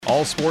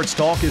All Sports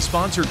Talk is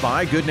sponsored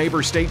by Good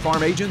Neighbor State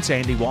Farm agents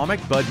Andy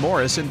Womack, Bud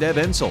Morris, and Deb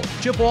Ensel.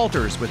 Chip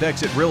Walters with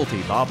Exit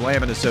Realty, Bob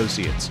Lamb and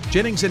Associates.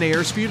 Jennings and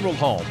Ayers Funeral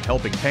Home,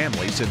 helping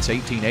families since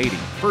 1880.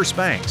 First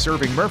Bank,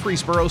 serving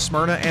Murfreesboro,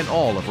 Smyrna, and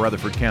all of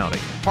Rutherford County.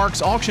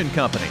 Parks Auction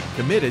Company,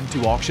 committed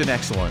to auction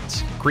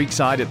excellence.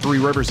 Creekside at Three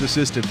Rivers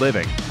Assisted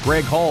Living.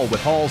 Greg Hall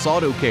with Hall's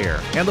Auto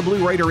Care. And the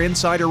Blue Raider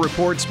Insider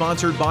Report,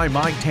 sponsored by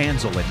Mike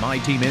Tanzel at My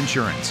Team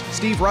Insurance.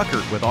 Steve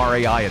Ruckert with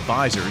RAI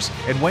Advisors.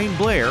 And Wayne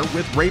Blair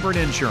with Rayburn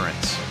Insurance.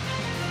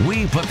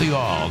 We put the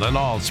all in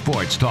all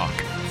sports talk.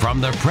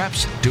 From the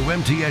Preps to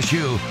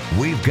MTSU,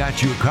 we've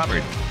got you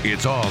covered.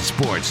 It's All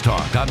Sports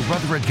Talk on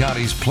Rutherford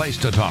County's Place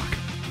to Talk.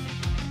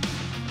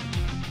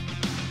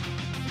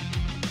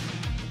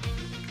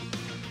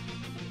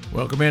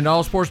 Welcome into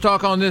All Sports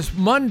Talk on this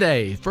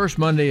Monday, first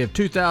Monday of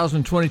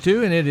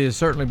 2022, and it has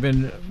certainly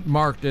been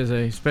marked as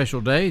a special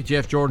day.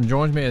 Jeff Jordan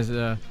joins me, as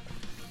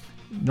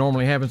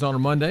normally happens on a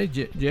Monday.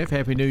 Jeff,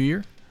 Happy New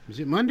Year. Is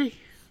it Monday?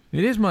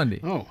 It is Monday.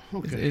 Oh,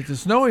 okay. It's a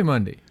snowy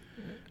Monday.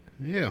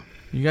 Yeah.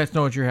 You got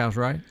snow at your house,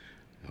 right?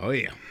 Oh,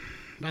 yeah.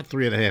 About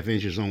 3.5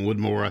 inches on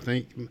Woodmore, I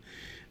think.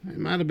 It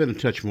might have been a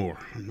touch more.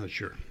 I'm not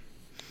sure.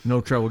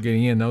 No trouble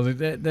getting in, though.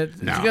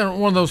 It's No. got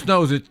one of those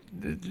snows it's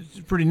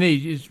pretty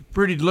neat. It's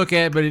pretty to look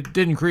at, but it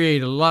didn't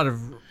create a lot of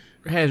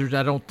hazards,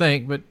 I don't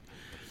think. But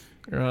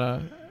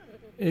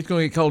it's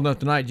going to get cold enough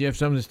tonight, Jeff.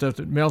 Some of the stuff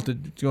that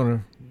melted, it's going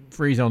to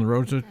freeze on the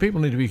road. So people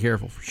need to be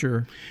careful for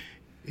sure.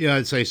 Yeah,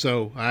 I'd say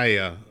so.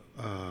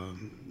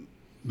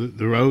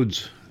 The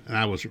roads,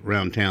 I was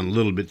around town a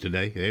little bit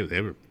today. They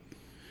were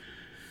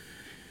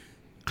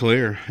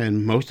clear,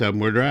 and most of them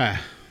were dry.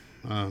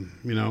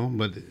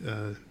 But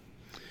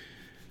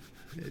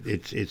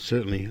it's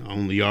certainly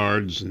on the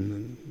yards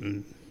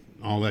and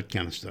all that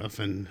kind of stuff.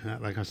 And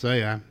like I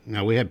say,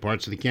 now we had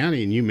parts of the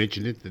county, and you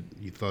mentioned it, that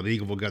you thought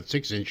Eagleville got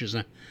 6 inches.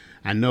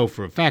 I know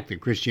for a fact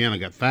that Christiana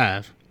got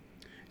 5.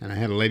 And I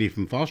had a lady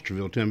from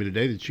Fosterville tell me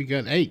today that she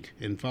got 8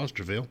 in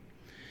Fosterville.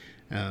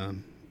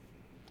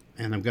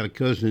 And I've got a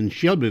cousin in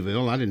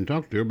Shelbyville. I didn't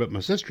talk to her, but my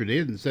sister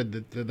did, and said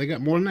that they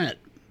got more than that.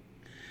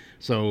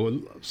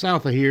 So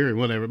south of here and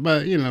whatever.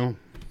 But,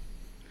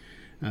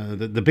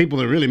 the people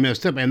that really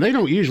messed up, and they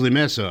don't usually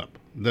mess up.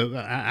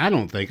 I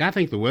don't think. I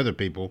think the weather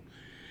people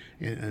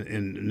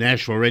and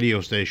national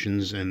radio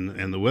stations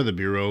and the Weather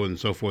Bureau and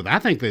so forth, I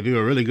think they do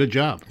a really good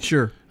job.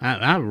 Sure.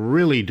 I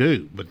really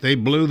do. But they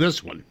blew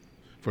this one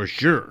for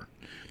sure.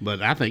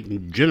 But I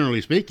think,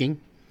 generally speaking,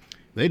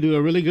 they do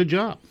a really good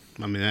job.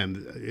 I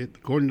mean,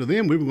 according to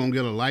them, we were going to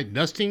get a light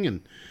dusting,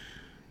 and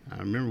I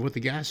remember what the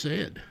guy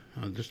said.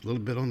 Just a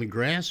little bit on the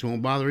grass,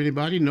 won't bother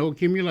anybody, no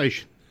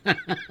accumulation.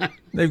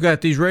 They've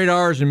got these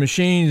radars and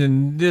machines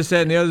and this,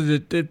 that, and the other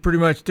that pretty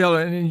much tell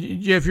it.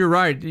 And Jeff, you're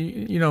right.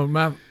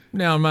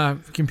 My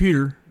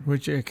computer,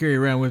 which I carry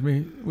around with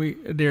me, we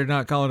dare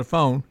not call it a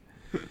phone.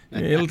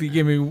 It'll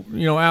give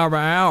me, hour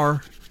by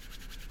hour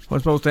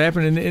what's supposed to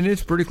happen, and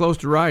it's pretty close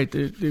to right.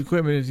 The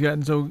equipment has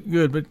gotten so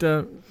good,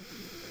 but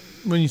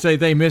when you say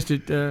they missed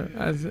it,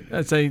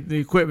 I'd say the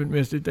equipment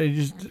missed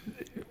it.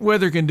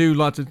 Weather can do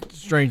lots of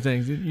strange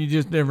things. You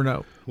just never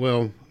know.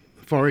 Well,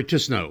 for it to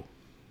snow,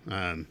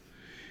 I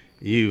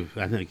can't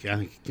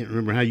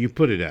remember how you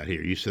put it out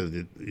here. You said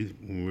that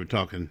when we were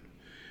talking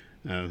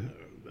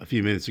a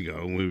few minutes ago,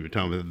 when we were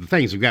talking about the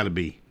things have got to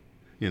be,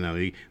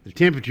 the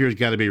temperature's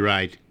got to be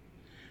right,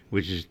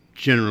 which is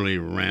generally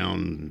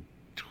around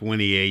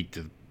 28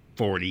 to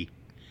 40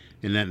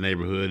 in that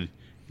neighborhood.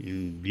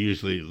 And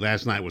usually,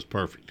 last night was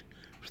perfect.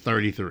 It was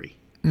 33,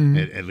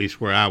 at least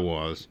where I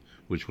was,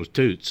 which was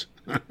Toots.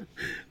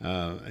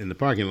 In the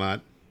parking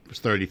lot, it was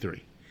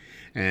 33.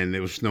 And it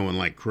was snowing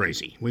like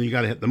crazy. Well,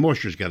 the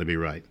moisture's got to be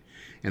right,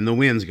 and the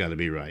wind's got to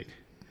be right.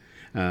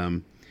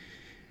 And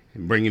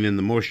bringing in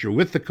the moisture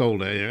with the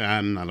cold air,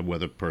 I'm not a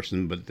weather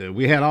person, but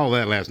we had all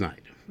that last night.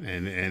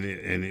 And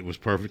it was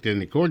perfect.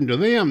 And according to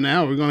them,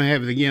 now we're going to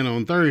have it again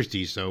on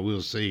Thursday, so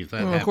we'll see if that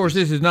happens. Of course,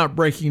 this is not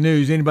breaking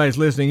news. Anybody's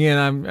listening in,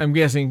 I'm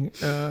guessing,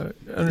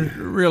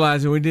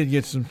 realizing we did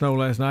get some snow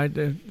last night.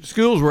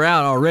 Schools were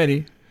out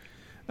already.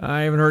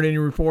 I haven't heard any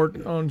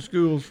report on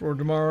schools for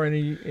tomorrow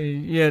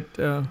yet.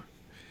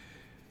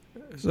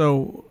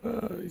 So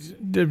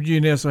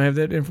WGNS will have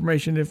that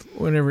information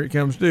whenever it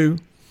comes due.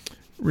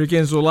 Rick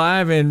Ensel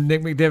Live and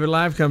Nick McDevitt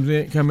Live come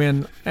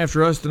in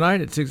after us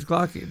tonight at 6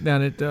 o'clock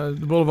down at the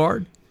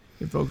Boulevard.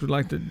 If folks would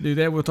like to do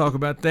that, we'll talk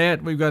about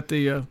that. We've got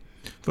the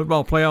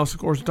football playoffs,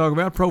 of course, to talk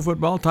about. Pro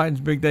football, Titans'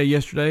 big day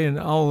yesterday, and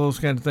all those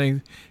kind of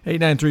things.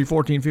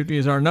 893-1450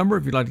 is our number.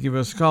 If you'd like to give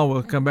us a call,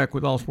 we'll come back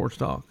with All Sports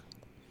Talk.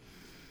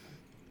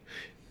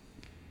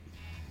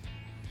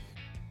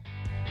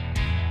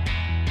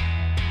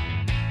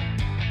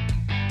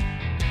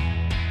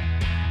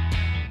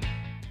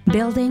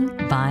 Building,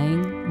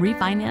 buying,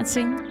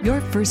 refinancing?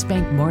 Your First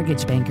Bank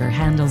Mortgage Banker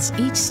handles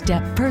each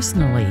step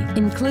personally,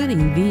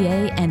 including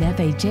VA and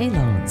FHA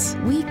loans.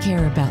 We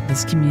care about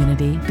this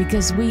community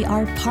because we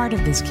are part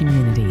of this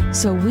community,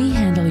 so we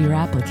handle your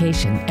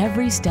application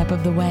every step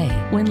of the way.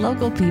 When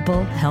local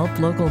people help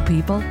local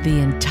people, the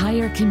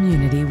entire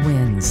community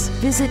wins.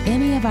 Visit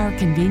any of our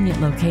convenient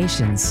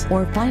locations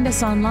or find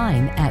us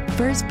online at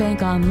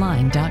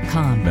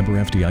firstbankonline.com. Member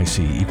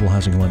FDIC, Equal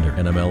Housing Lender,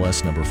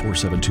 NMLS number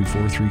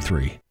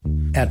 472433.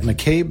 At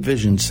McCabe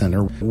Vision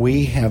Center,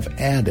 we have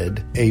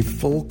added a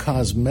full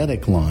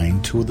cosmetic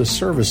line to the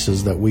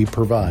services that we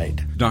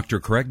provide. Dr.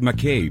 Craig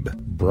McCabe.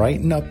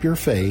 Brighten up your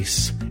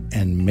face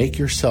and make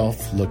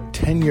yourself look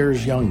 10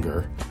 years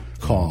younger.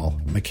 Call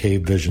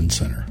McCabe Vision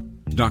Center.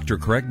 Dr.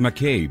 Craig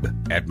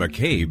McCabe at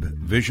McCabe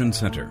Vision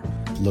Center.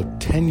 Look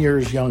 10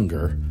 years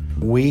younger.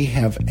 We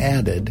have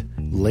added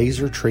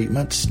laser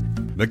treatments.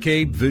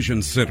 McCabe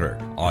Vision Center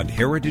on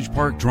Heritage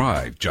Park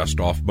Drive, just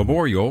off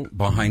Memorial,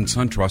 behind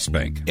SunTrust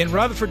Bank. In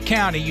Rutherford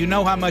County, you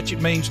know how much it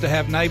means to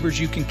have neighbors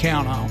you can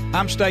count on.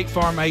 I'm State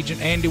Farm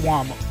Agent Andy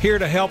Womack, here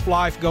to help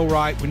life go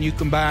right when you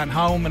combine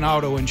home and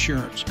auto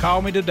insurance.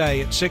 Call me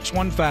today at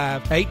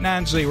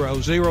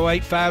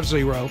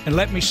 615-890-0850 and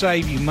let me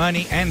save you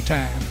money and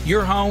time.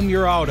 Your home,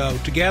 your auto,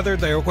 together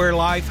they're where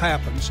life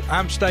happens.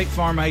 I'm State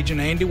Farm Agent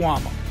Andy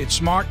Womack. It's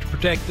smart to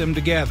protect them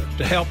together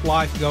to help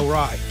life go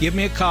right. Give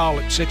me a call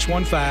at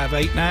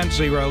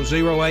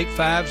 615-890-0850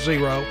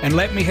 and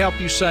let me help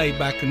you save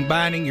by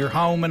combining your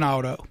home and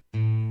auto.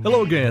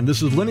 Hello again,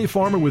 this is Lenny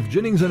Farmer with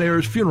Jennings &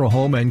 Ayers Funeral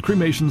Home and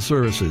Cremation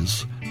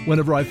Services.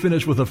 Whenever I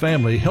finish with a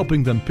family,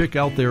 helping them pick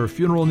out their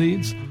funeral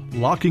needs,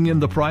 locking in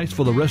the price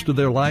for the rest of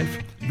their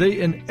life, they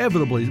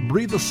inevitably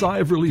breathe a sigh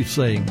of relief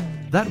saying,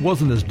 "That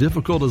wasn't as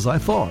difficult as I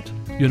thought."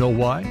 You know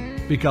why?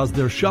 Because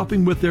they're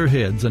shopping with their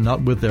heads and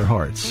not with their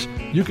hearts.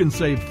 You can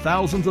save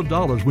thousands of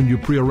dollars when you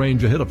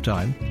pre-arrange ahead of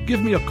time. Give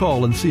me a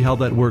call and see how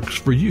that works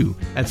for you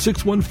at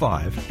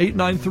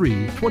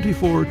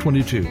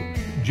 615-893-2422.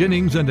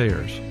 Jennings &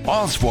 Ayers.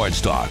 All Sports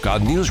Talk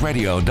on News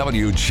Radio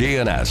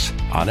WGNS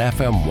on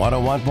FM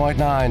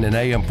 101.9 and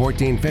AM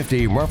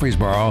 1450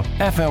 Murfreesboro,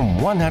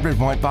 FM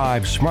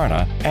 100.5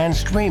 Smyrna, and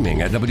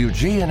streaming at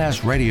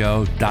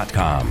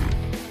WGNSradio.com.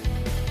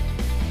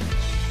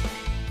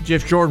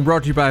 Jeff Jordan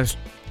brought to you by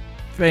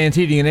Fans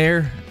Heating and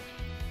Air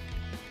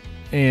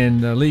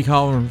and Lee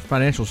Holland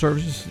Financial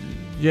Services.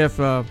 Jeff,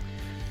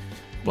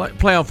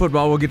 playoff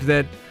football, we'll get to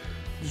that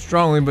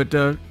strongly, but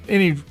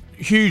any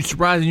huge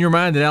surprise in your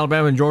mind that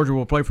Alabama and Georgia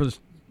will play for the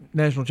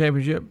national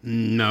championship?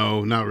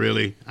 No, not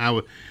really.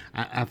 I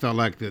felt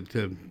like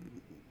that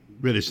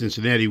really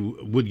Cincinnati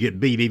would get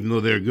beat, even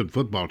though they're a good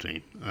football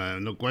team.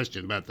 No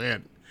question about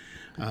that.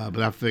 But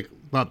I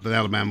thought that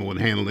Alabama would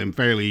handle them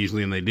fairly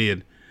easily, and they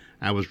did.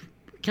 I was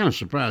kind of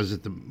surprised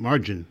at the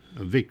margin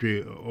of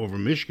victory over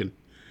Michigan.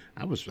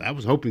 I was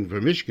hoping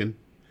for Michigan,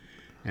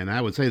 and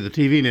I would say the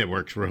TV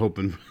networks were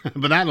hoping,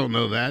 but I don't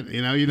know that.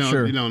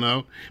 Sure. You don't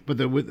know.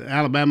 But with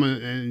Alabama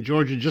and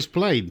Georgia just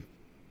played,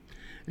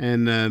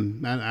 and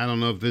I don't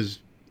know if there's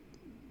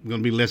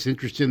going to be less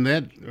interest in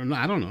that or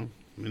not. I don't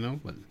know.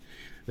 But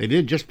they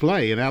did just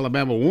play, and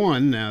Alabama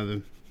won.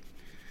 Now,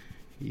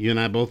 you and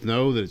I both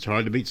know that it's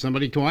hard to beat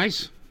somebody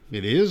twice.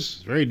 It is.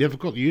 It's very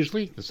difficult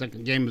usually. The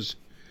second game is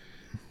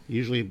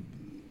usually,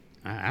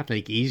 I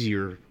think,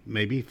 easier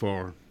maybe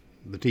for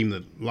the team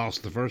that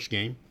lost the first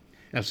game,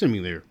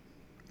 assuming they're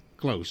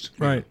close.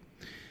 Right.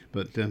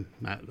 But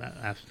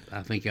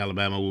I think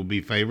Alabama will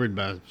be favored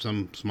by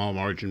some small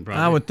margin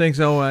probably. I would think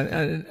so.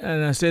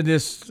 And I said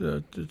this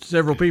to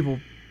several people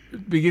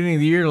beginning of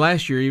the year,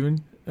 last year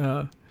even.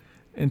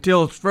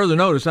 Until further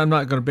notice, I'm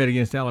not going to bet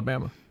against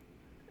Alabama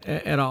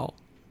at all.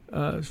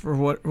 For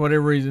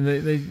whatever reason,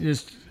 they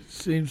just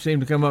seem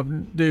to come up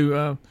and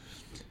do.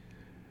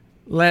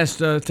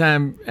 Last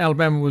time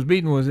Alabama was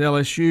beaten was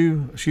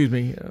LSU.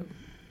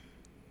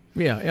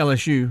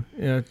 LSU.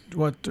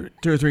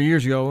 2 or 3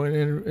 years ago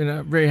in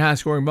a very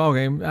high-scoring ball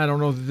game. I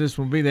don't know that this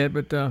will be that,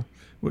 but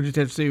we'll just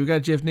have to see. We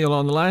got Jeff Neal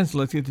on the line, so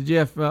let's get to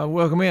Jeff.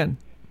 Welcome in.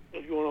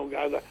 What's going on,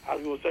 guys? I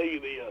was going to tell you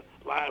the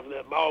line for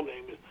that ball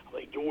game is I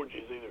think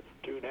Georgia's either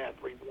 2.5,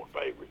 3-point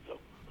favorite. So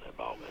that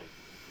ball game,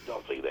 did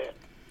y'all see that?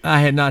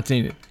 I had not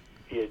seen it.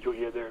 Yeah,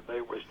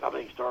 they were. I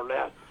think started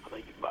out. I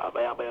think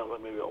Alabama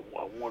maybe a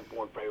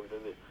 1-point favorite.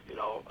 Then I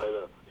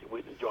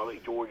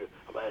think Georgia.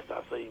 The last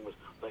I've seen was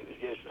I think it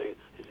was yesterday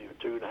is either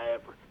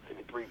 2.5 or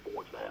maybe 3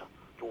 points now.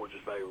 Georgia's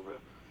favorite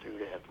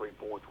 2.5, 3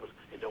 points was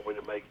it don't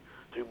really make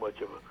too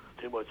much of a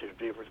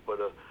difference.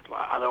 But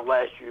I know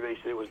last year they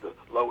said it was the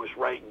lowest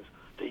ratings,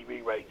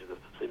 TV ratings of the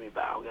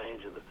semifinal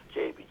games and the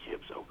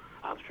championship. So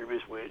I'm sure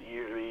this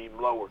year will be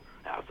even lower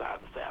outside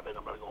the South, and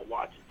I'm not going to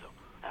watch it. So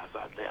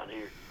outside down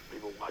here,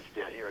 people watch it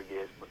down here, I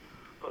guess. But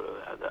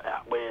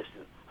out west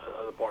and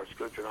other parts of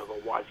the country, I'm not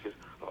going to watch because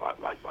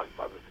like the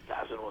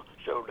guys on the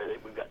show today,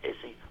 we've got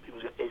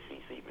people's got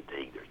SEC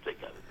fatigue. They're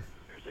sick of it.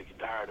 They're sick and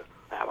tired of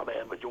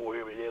Alabama,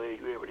 Georgia,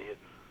 whoever it is.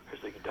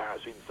 They're sick and tired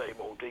of seeing the same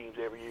old teams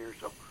every year.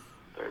 So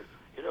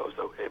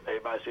so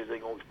everybody says they're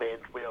going to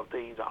expand 12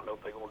 teams. I don't know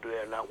if they're going to do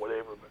that or not,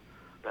 whatever. But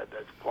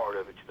that's part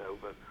of it, you know.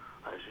 But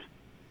I just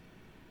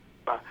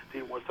I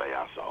did want to say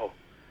I saw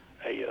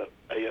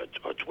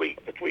a tweet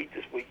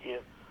this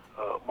weekend.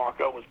 Mark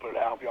Owens put it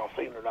out. If y'all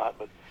seen it or not,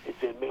 but it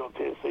said Middle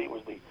Tennessee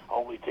was the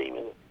only team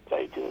in the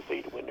state of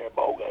Tennessee to win their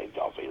bowl game. Did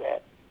y'all see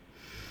that?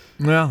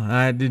 Well,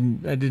 I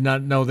did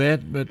not know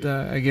that, but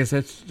I guess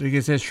that's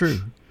true.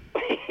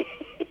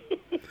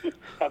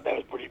 That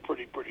was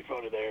pretty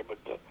funny there, but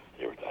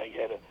everything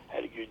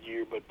had a good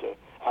year. But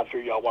I'm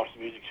sure y'all watched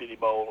the Music City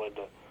Bowl and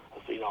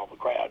seen all the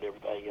crowd and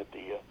everything at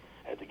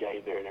the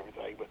game there and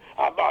everything. But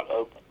I thought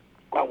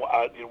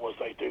I did want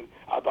to say too,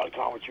 I thought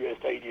Conference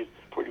USA did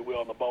pretty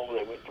well in the bowl.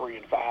 They went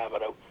 3-5. I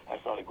know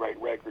that's not a great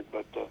record,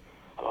 but I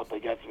thought they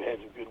had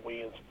some good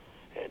wins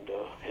and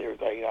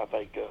everything. I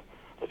think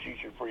the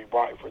future is pretty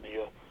bright for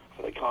the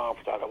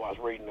conference. I know I was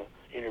reading an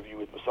interview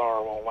with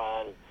Massaro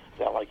online, and it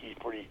sounded like he's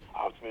pretty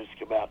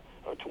optimistic about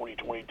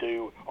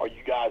 2022. Are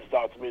you guys as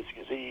optimistic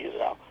as he is?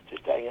 I'll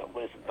just hang up and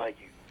listen. Thank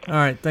you. All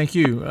right, thank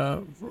you.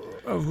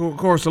 Of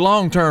course, the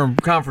long-term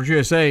Conference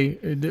USA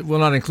will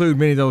not include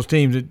many of those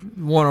teams that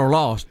won or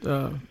lost.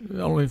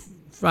 Only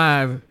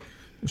 3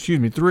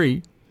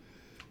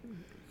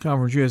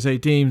 Conference USA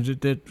teams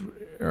that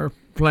are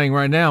playing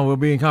right now will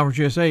be in Conference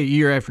USA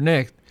year after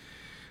next.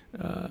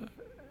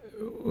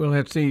 We'll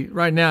have to see.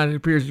 Right now, it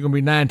appears there's going to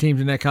be 9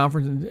 teams in that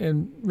conference,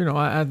 and you know,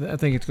 I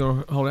think it's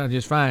going to hold out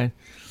just fine.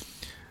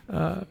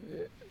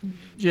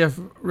 Jeff,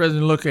 rather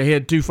than look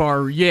ahead too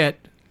far yet,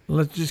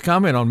 let's just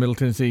comment on Middle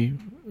Tennessee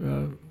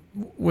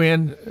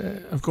win,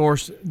 of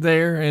course,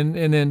 there, and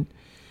then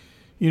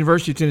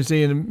University of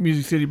Tennessee in the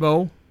Music City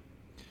Bowl.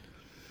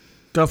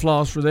 Tough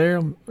loss for there.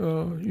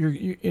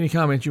 Any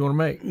comments you want to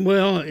make?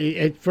 Well,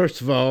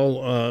 first of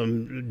all,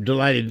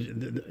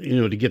 delighted,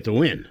 to get the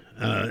win.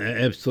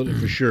 Absolutely,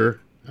 for sure.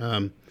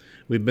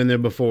 We've been there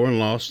before and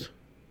lost,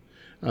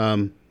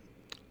 and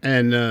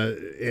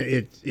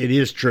it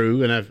is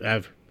true. And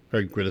I've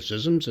heard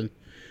criticisms, and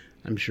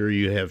I'm sure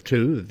you have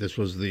too, that this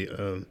was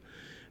the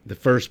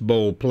first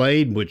bowl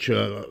played, which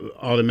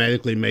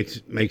automatically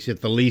makes it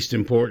the least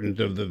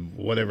important of the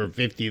whatever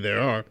 50 there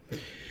are.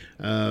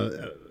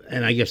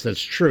 And I guess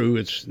that's true.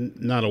 It's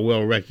not a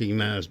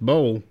well-recognized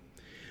bowl,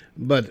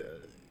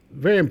 but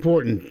very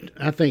important,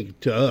 I think,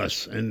 to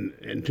us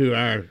and to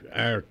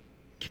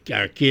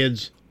our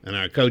kids and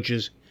our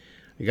coaches.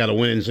 We got a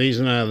winning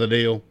season out of the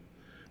deal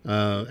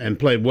and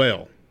played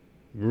well.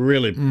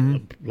 Really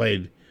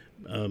played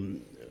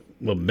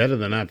better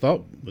than I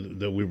thought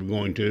that we were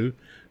going to.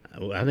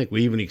 I think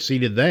we even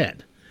exceeded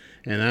that,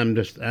 and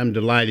I'm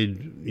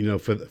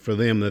delighted, for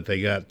them that they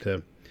got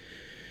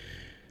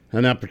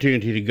an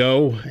opportunity to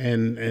go,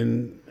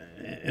 and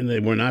they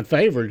were not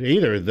favored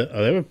either.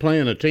 They were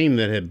playing a team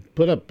that had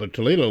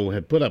Toledo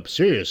had put up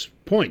serious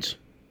points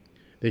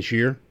this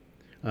year.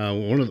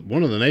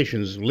 One of the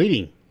nation's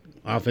leading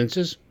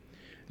offenses,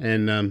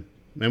 and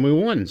we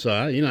won. So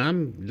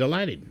I'm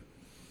delighted.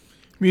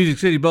 Music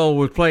City Bowl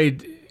was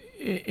played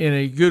in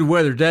a good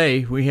weather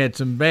day. We had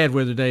some bad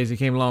weather days that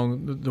came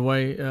along the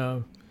way.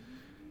 The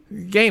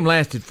game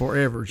lasted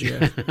forever,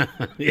 Jeff.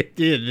 It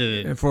did, didn't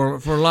it? And for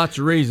lots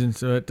of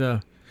reasons. But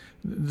the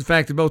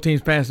fact that both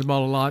teams passed the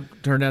ball a lot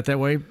turned out that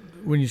way.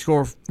 When you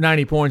score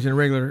 90 points in a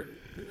regular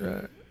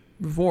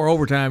before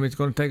overtime, it's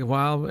going to take a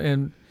while,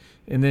 and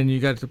then you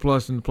got the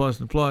plus and the plus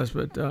and the plus.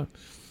 But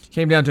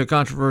came down to a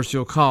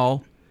controversial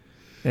call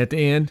at the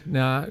end.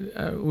 Now,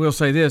 I will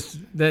say this,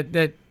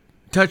 that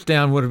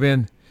touchdown would have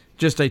been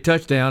just a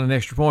touchdown, an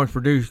extra point.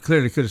 Purdue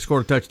clearly could have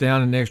scored a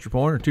touchdown and an extra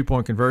point or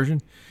 2-point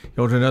conversion,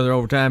 go to another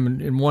overtime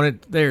and won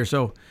it there.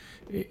 So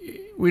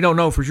we don't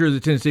know for sure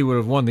that Tennessee would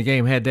have won the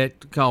game had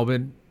that call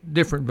been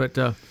different. But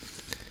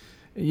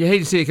you hate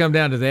to see it come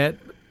down to that.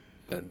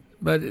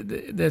 But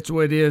that's the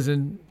way it is.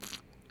 And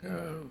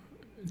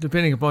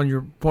depending upon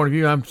your point of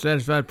view, I'm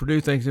satisfied Purdue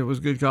thinks it was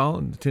a good call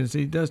and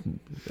Tennessee doesn't.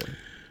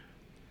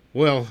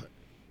 Well,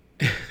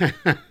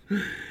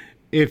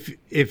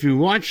 if you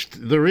watched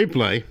the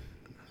replay,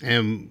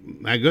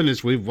 and my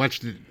goodness, we've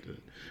watched it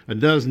a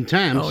dozen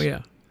times. Oh,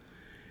 yeah.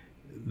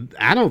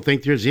 I don't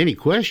think there's any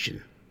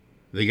question.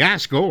 The guy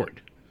scored.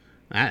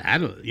 I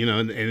don't,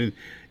 and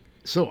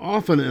so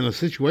often in a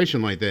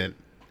situation like that,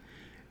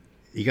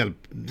 you got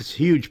this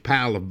huge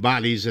pile of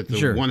bodies at the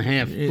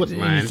 1/2 foot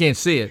line. You can't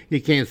see it.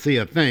 You can't see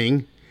a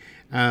thing.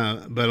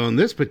 But on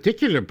this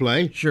particular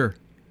play, sure,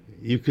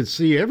 you could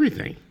see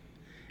everything.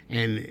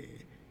 And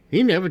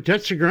he never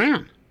touched the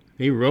ground.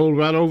 He rolled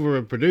right over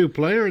a Purdue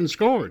player and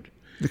scored.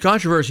 The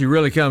controversy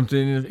really comes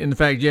in the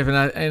fact, Jeff, and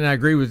I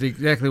agree with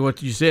exactly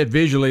what you said.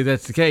 Visually,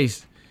 that's the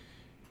case.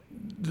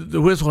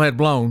 The whistle had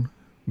blown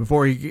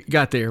before he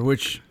got there,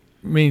 which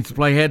means the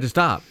play had to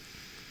stop.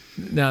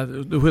 Now,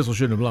 the whistle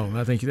shouldn't have blown.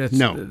 I think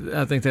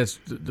that's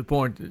the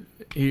point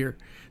here.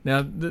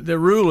 Now, the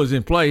rule is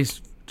in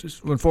place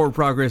just when forward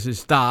progress is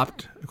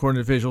stopped, according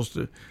to officials,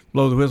 to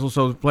blow the whistle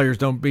so the players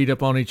don't beat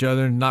up on each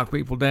other and knock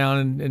people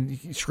down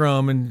and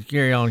scrum and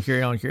carry on.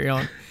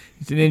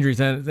 It's an injury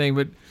thing,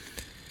 but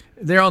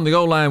they're on the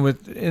goal line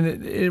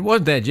and it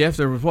wasn't that, Jeff.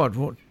 There was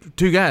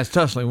 2 guys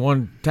tussling,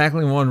 one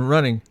tackling, one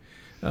running.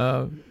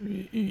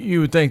 you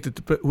would think that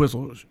the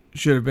whistle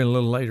should have been a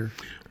little later.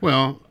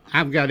 Well,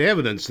 I've got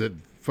evidence that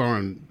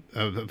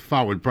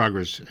forward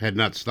progress had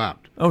not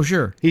stopped. Oh,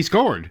 sure. He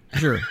scored.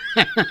 Sure.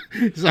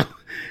 So,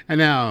 and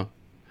now,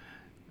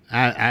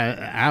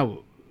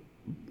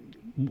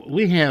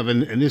 we have,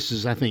 and this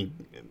is, I think,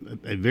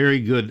 a very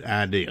good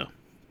idea.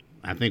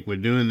 I think we're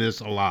doing this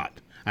a lot.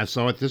 I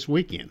saw it this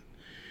weekend,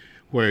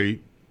 where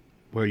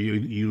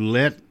you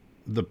let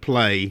the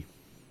play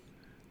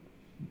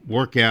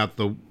work out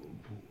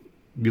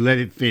you let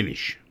it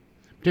finish.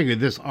 Particularly,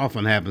 this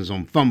often happens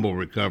on fumble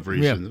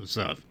recoveries and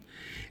stuff.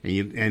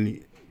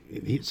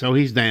 So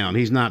he's down,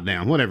 he's not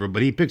down, whatever.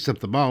 But he picks up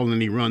the ball and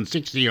then he runs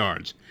 60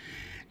 yards,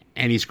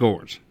 and he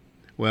scores.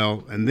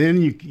 Well, and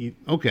then you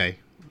okay.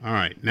 All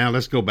right, now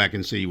let's go back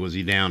and see, was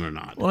he down or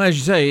not? Well, as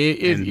you say,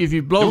 if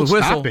you blow the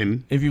whistle,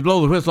 if you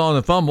blow the whistle on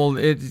the fumble,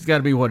 it's got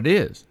to be what it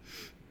is.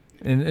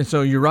 And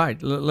so you're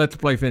right. Let the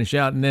play finish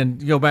out, and then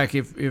go back.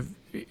 If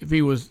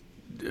he was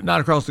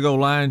not across the goal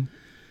line,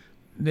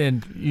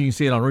 then you can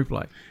see it on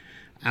replay.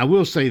 I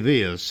will say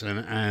this,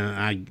 and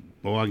I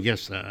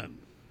guess I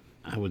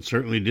would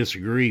certainly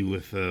disagree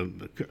with a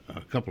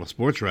couple of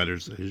sports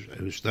writers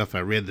whose stuff I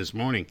read this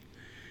morning.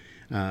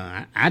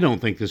 I don't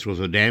think this was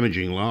a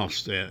damaging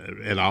loss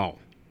at all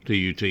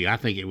to UT. I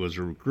think it was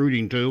a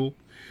recruiting tool.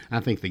 I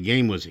think the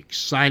game was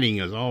exciting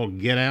as all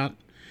get out.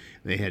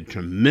 They had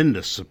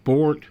tremendous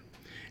support.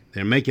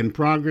 They're making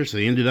progress.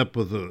 They ended up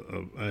with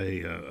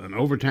an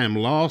overtime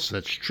loss.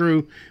 That's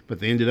true, but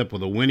they ended up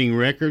with a winning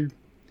record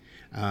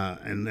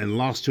and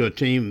lost to a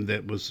team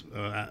that was,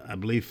 I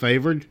believe,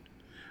 favored.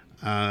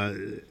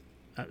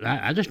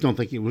 I just don't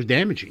think it was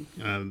damaging.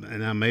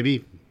 And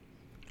maybe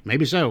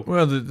so.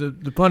 Well,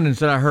 the pundits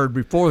that I heard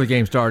before the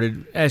game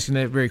started asking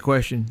that very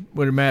question,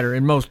 would it matter?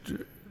 And most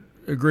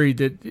agreed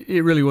that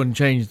it really wouldn't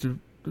change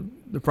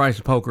the price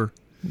of poker.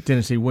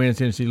 Tennessee wins,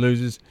 Tennessee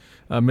loses.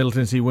 Middle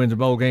Tennessee wins a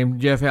bowl game.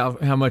 Jeff,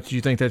 how much do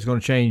you think that's going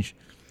to change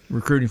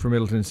recruiting for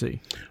Middle Tennessee?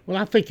 Well,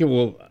 I think it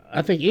will.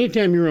 I think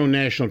anytime you're on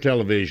national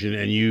television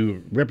and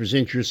you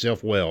represent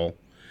yourself well,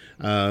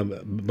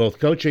 both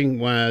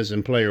coaching-wise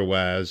and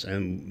player-wise,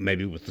 and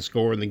maybe with the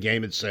score in the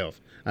game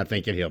itself, I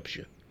think it helps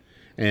you.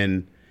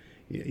 And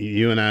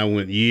you and I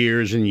went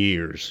years and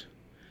years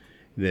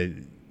that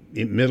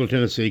Middle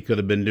Tennessee could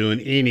have been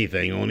doing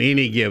anything on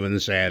any given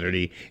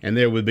Saturday, and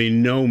there would be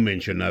no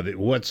mention of it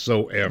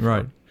whatsoever.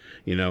 Right.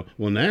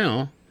 Well,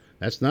 now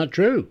that's not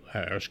true.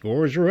 Our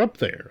scores are up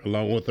there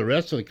along with the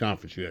rest of the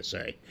Conference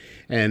USA,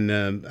 and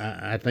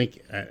I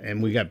think,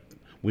 and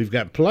we've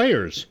got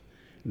players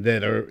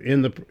that are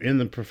in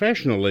the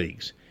professional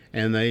leagues,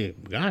 and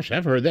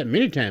I've heard that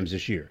many times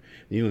this year.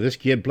 This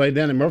kid played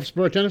down in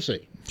Murfreesboro,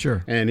 Tennessee.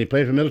 Sure. And he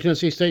played for Middle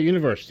Tennessee State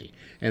University,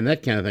 and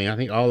that kind of thing. I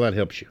think all that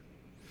helps you.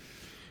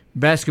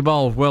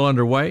 Basketball is well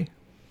underway.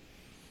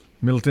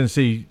 Middle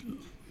Tennessee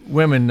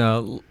women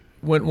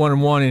went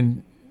 1-1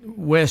 in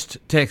West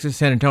Texas,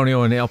 San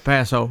Antonio, and El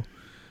Paso,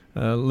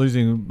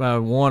 losing by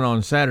 1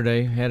 on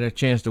Saturday. Had a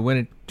chance to win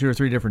it 2 or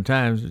 3 different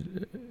times.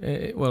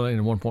 Well, in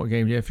a 1-point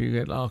game, Jeff, you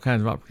got all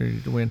kinds of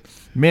opportunities to win.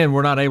 Men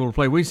were not able to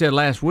play. We said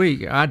last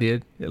week, I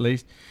did at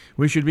least,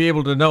 we should be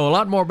able to know a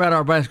lot more about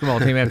our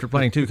basketball team after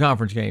playing 2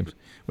 conference games.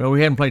 Well,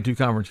 we hadn't played 2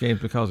 conference games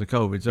because of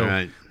COVID,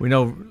 so we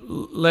know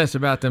less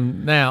about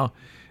them now.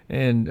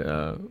 And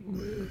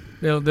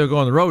they'll go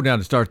on the road now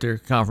to start their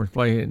conference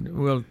play.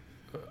 And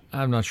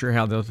I'm not sure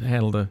how they'll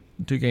handle the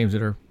 2 games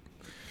that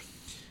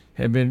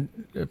have been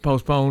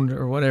postponed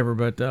or whatever.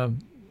 But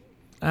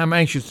I'm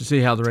anxious to see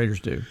how the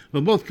Raiders do.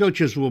 Well, both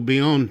coaches will be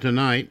on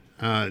tonight,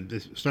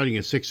 starting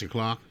at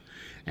 6:00,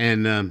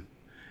 and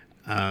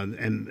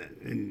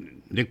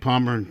Dick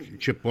Palmer and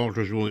Chip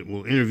Walters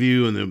will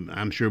interview, and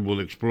I'm sure we'll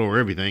explore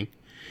everything.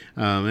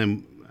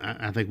 And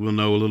I think we'll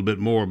know a little bit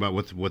more about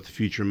what the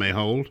future may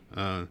hold.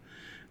 I'm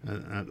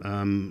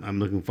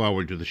looking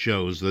forward to the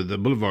shows. The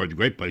Boulevard's a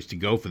great place to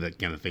go for that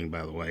kind of thing,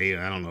 by the way.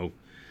 I don't know if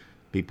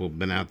people have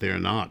been out there or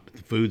not.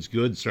 The food's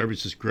good,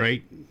 service is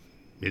great.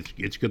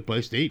 It's a good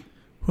place to eat.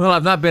 Well,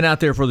 I've not been out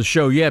there for the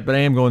show yet, but I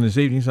am going this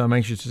evening, so I'm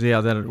anxious to see how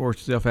that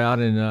works itself out.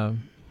 And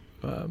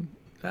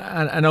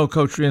I know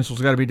Coach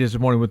Rensel's got to be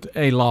disappointed with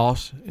a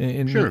loss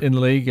in the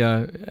league.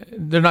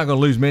 They're not going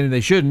to lose many;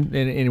 they shouldn't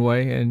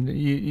anyway. And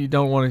you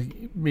don't want to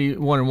be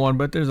 1-1,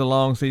 but there's a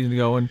long season to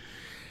go. And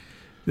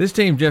this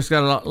team just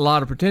got a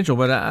lot of potential.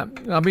 But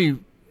I'll be,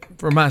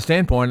 from my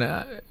standpoint,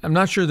 I'm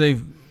not sure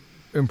they've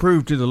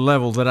improved to the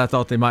level that I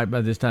thought they might by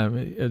this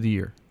time of the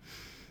year.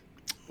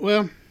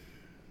 Well,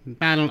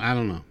 I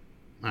don't know.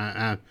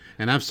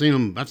 And I've seen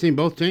them. I've seen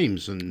both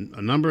teams a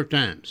number of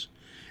times,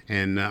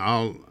 and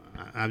I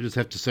just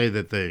have to say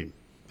that they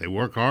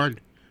work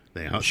hard.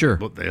 They hustle. Sure.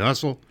 They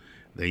hustle.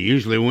 They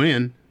usually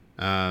win.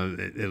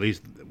 At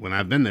least when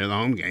I've been there, the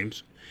home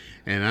games,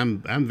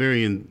 and I'm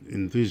very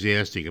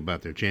enthusiastic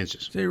about their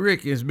chances. See,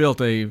 Rick has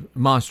built a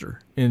monster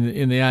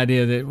in the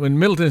idea that when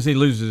Middle Tennessee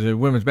loses a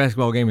women's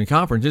basketball game in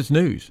conference, it's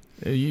news.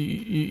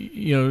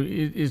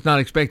 It's not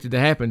expected to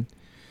happen.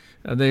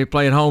 They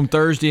play at home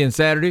Thursday and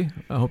Saturday.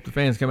 I hope the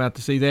fans come out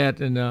to see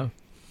that, and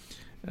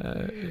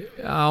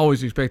I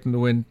always expect them to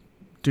win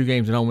 2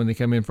 games at home when they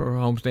come in for a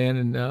homestand,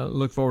 and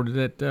look forward to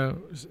that,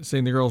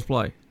 seeing the girls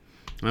play.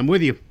 I'm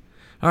with you.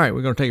 All right,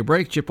 we're going to take a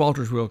break. Chip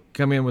Walters will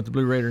come in with the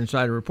Blue Raider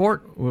Insider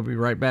Report. We'll be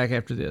right back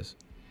after this.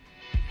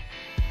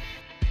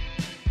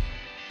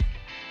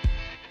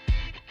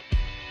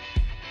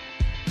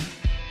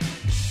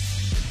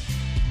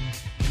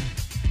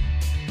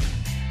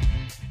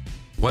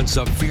 When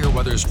severe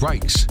weather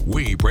strikes,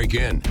 we break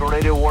in.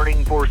 Tornado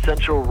warning for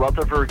central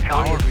Rutherford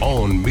County. Our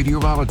own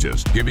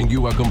meteorologist giving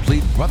you a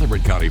complete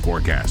Rutherford County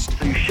forecast.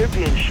 So you should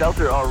be in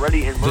shelter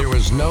already in There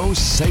is no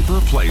safer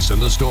place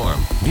in the storm.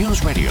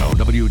 News Radio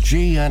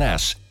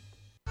WGNS.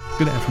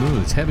 Good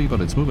afternoon. It's heavy,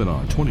 but it's moving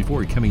on.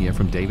 24 coming in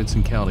from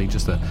Davidson County.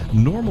 Just a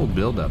normal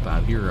buildup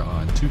out here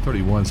on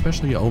 231,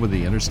 especially over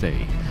the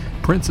interstate.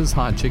 Princess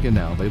Hot Chicken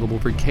now available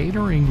for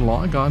catering.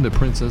 Log on to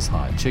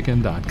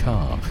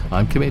princesshotchicken.com.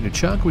 I'm Commander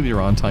Chuck with your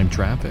on-time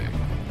traffic.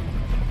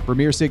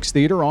 Premier 6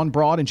 Theater on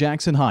Broad in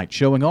Jackson Heights,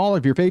 showing all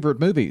of your favorite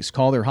movies.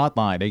 Call their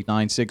hotline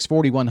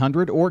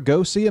 896-4100 or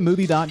go see a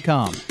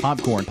movie.com.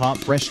 Popcorn Pop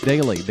Fresh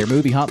Daily, their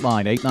movie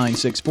hotline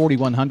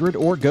 896-4100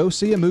 or go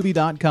see a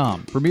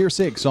movie.com. Premier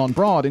 6 on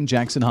Broad in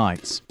Jackson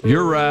Heights.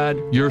 Your ride,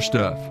 your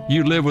stuff.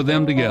 You live with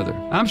them together.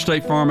 I'm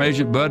State Farm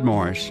Agent Bud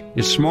Morris.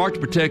 It's smart to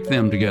protect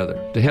them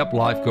together to help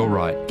life go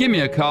right. Give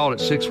me a call at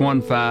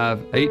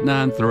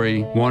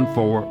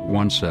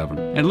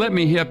 615-893-1417 and let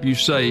me help you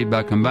save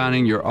by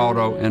combining your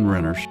auto and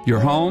renters.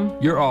 Your home,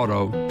 your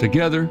auto,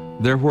 together,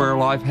 they're where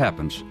life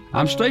happens.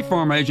 I'm State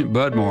Farm Agent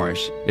Bud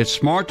Morris. It's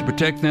smart to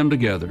protect them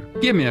together.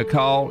 Give me a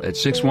call at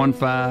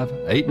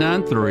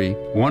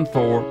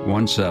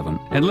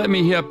 615-893-1417 and let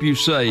me help you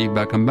save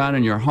by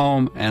combining your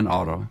home and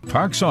auto.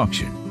 Parks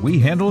Auction. We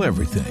handle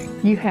everything.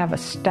 You have a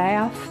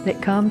staff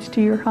that comes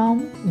to your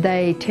home.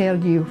 They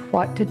tell you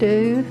what to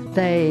do.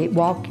 They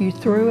walk you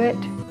through it.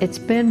 It's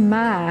been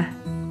my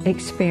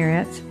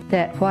experience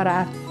that what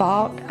I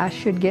thought I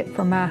should get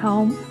for my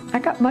home, I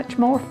got much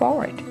more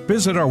for it.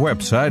 Visit our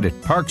website at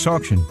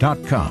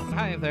parksauction.com.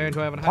 Hi there,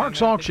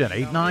 Parks Auction,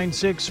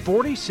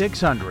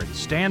 896-4600.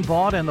 Stan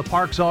Vaught and the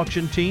Parks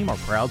Auction team are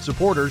proud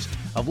supporters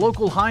of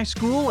local high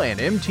school and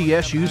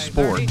MTSU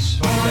sports.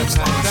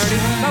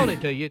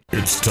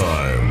 It's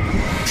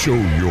time. Show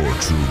your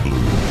true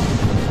blue.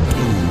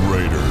 Blue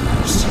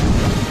Raiders.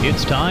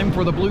 It's time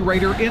for the Blue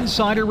Raider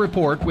Insider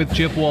Report with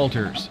Chip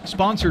Walters,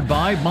 sponsored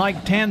by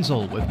Mike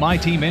Tanzel with My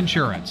Team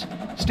Insurance,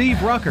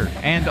 Steve Rucker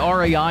and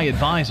RAI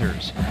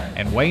Advisors,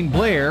 and Wayne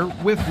Blair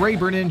with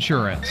Rayburn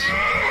Insurance.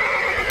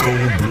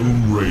 Go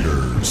Blue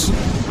Raiders.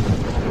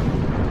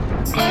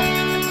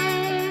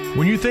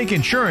 When you think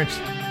insurance,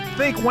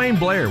 think Wayne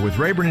Blair with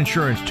Rayburn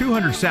Insurance,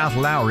 200 South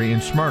Lowry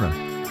in Smyrna.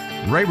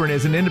 Rayburn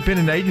is an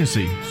independent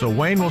agency, so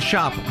Wayne will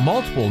shop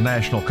multiple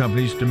national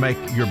companies to make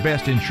your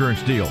best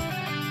insurance deal.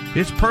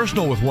 It's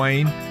personal with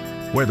Wayne,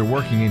 whether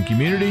working in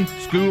community,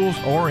 schools,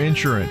 or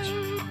insurance.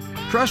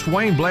 Trust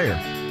Wayne Blair,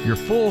 your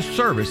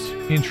full-service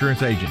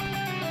insurance agent.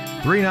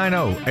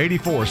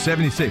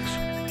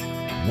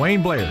 390-8476.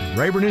 Wayne Blair,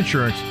 Rayburn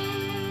Insurance,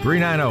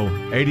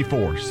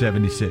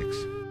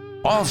 390-8476.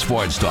 All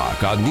sports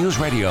talk on News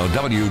Radio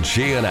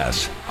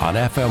WGNS on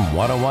FM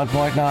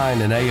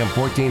 101.9 and AM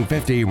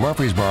 1450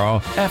 Murfreesboro,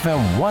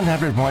 FM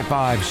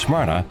 100.5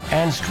 Smyrna,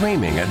 and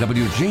streaming at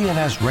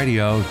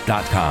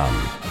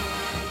WGNSradio.com.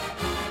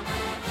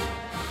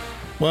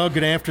 Well,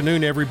 good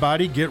afternoon,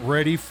 everybody. Get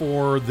ready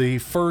for the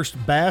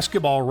first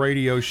basketball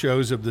radio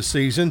shows of the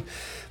season.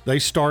 They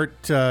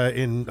start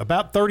in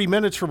about 30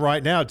 minutes from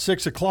right now at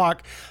 6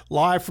 o'clock,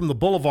 live from the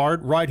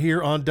Boulevard right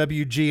here on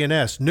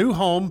WGNS. New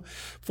home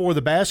for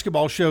the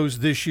basketball shows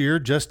this year,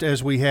 just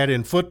as we had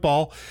in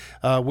football.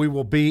 We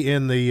will be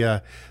in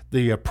the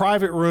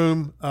private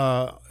room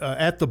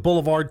at the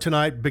Boulevard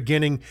tonight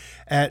beginning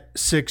at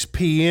 6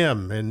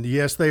 p.m. And,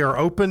 yes, they are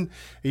open,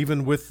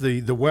 even with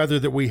the weather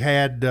that we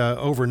had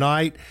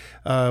overnight.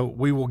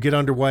 We will get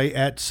underway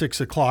at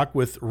 6 o'clock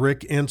with Rick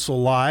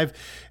Insel Live,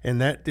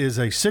 and that is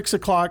a 6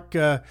 o'clock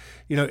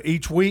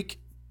each week.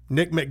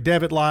 Nick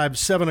McDevitt Live,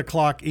 7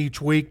 o'clock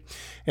each week.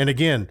 And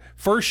again,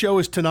 first show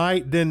is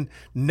tonight. Then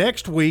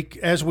next week,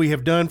 as we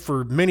have done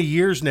for many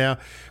years now,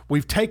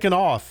 we've taken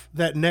off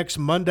that next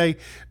Monday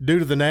due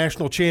to the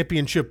national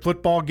championship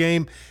football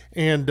game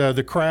and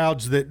the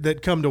crowds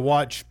that come to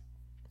watch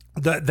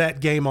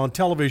that game on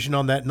television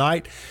on that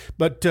night.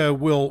 But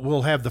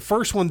we'll have the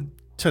first one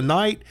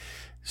tonight,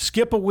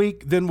 skip a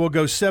week, then we'll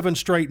go 7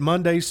 straight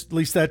Mondays. At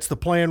least that's the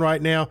plan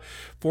right now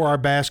for our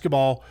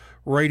basketball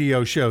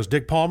radio shows.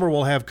 Dick Palmer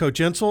will have Coach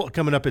Insel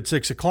coming up at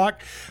 6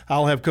 o'clock.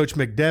 I'll have Coach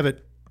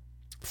McDevitt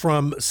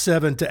from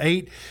 7 to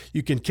 8.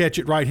 You can catch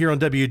it right here on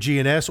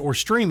WGNS or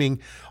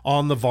streaming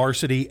on the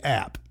Varsity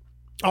app.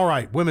 All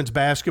right, women's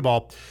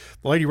basketball.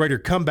 The Lady Raider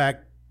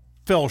comeback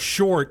fell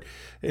short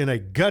in a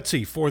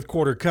gutsy fourth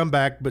quarter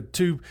comeback, but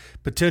 2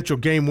 potential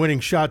game-winning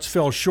shots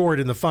fell short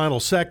in the final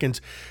seconds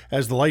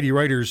as the Lady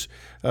Raiders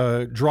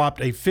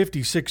dropped a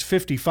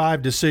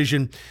 56-55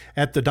 decision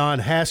at the Don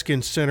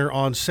Haskins Center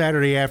on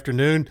Saturday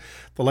afternoon.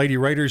 The Lady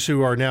Raiders,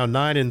 who are now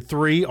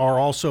 9-3, are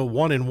also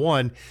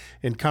 1-1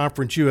 in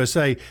Conference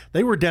USA.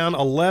 They were down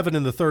 11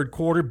 in the third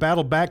quarter,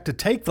 battled back to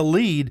take the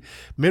lead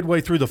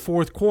midway through the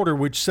fourth quarter,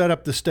 which set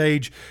up the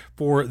stage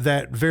for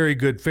that very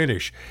good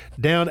finish.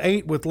 Down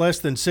 8 with less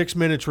than 6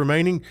 minutes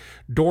remaining,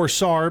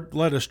 Dorsar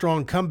led a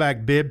strong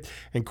comeback bid,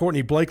 and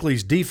Courtney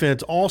Blakely's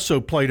defense also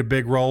played a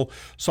big role.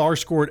 Sar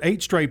scored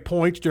 8 straight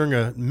points during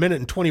a minute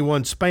and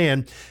 21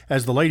 span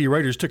as the Lady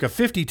Raiders took a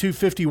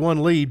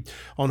 52-51 lead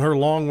on her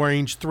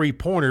long-range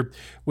three-pointer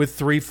with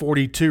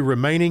 3:42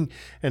 remaining.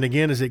 And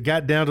again, as it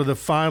got down to the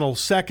final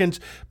seconds,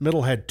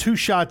 Middle had 2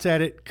 shots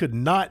at it, could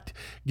not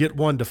get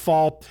one to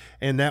fall,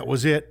 and that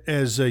was it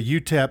as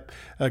UTEP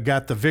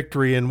got the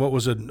victory in what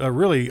was a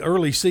really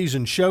early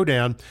season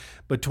showdown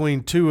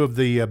between two of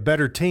the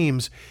better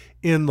teams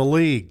in the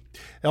league.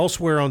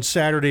 Elsewhere on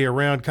Saturday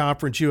around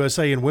Conference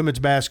USA in women's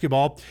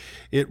basketball,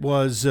 it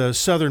was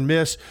Southern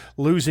Miss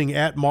losing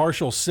at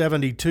Marshall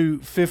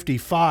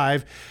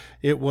 72-55.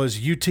 It was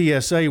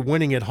UTSA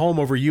winning at home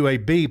over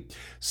UAB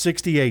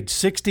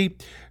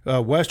 68-60.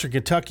 Western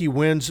Kentucky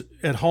wins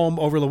at home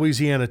over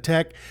Louisiana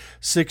Tech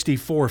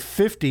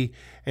 64-50.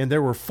 And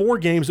there were 4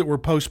 games that were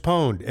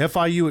postponed.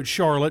 FIU at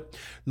Charlotte,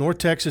 North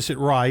Texas at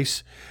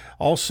Rice,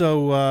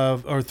 also,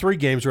 or 3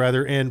 games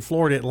rather, and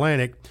Florida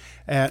Atlantic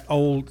at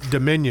Old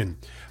Dominion.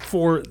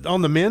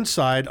 On the men's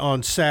side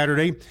on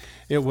Saturday,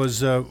 it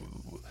was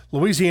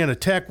Louisiana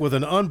Tech with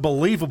an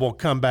unbelievable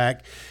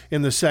comeback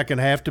in the second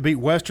half to beat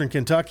Western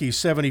Kentucky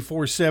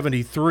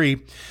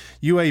 74-73.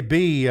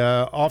 UAB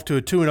off to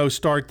a 2-0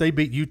 start. They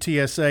beat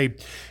UTSA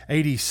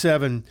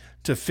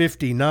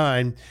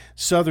 87-59.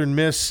 Southern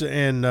Miss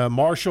and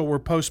Marshall were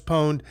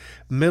postponed.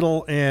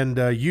 Middle and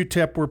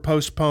UTEP were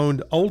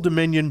postponed. Old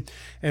Dominion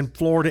and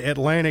Florida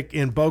Atlantic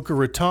in Boca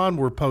Raton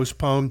were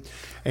postponed.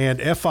 And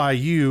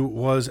FIU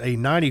was a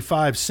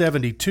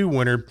 95-72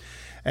 winner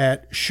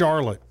at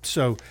Charlotte.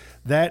 So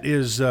that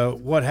is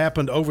what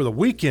happened over the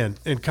weekend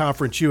in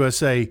Conference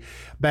USA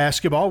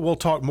basketball. We'll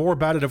talk more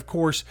about it, of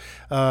course,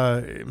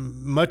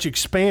 much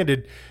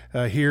expanded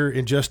here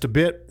in just a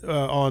bit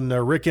on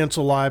Rick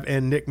Insell Live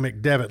and Nick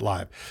McDevitt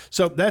Live.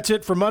 So that's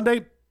it for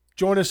Monday.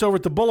 Join us over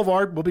at the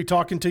Boulevard. We'll be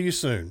talking to you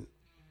soon.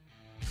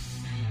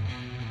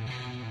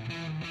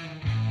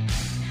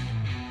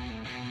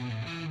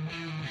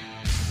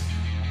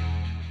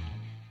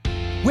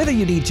 Whether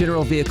you need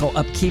general vehicle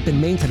upkeep and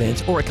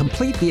maintenance or a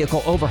complete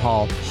vehicle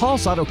overhaul,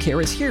 Hall's Auto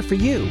Care is here for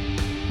you.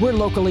 We're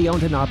locally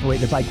owned and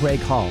operated by Greg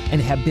Hall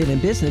and have been in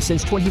business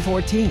since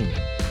 2014.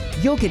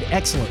 You'll get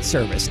excellent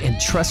service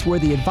and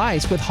trustworthy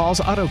advice with Hall's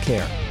Auto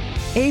Care.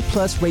 A+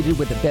 rated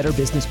with the Better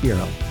Business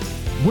Bureau.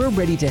 We're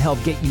ready to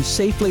help get you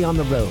safely on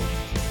the road.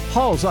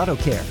 Hall's Auto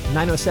Care,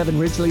 907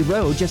 Ridgely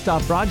Road, just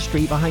off Broad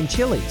Street behind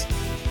Chili's.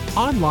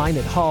 Online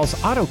at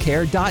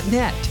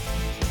hallsautocare.net.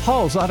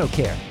 Hall's Auto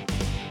Care.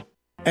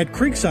 At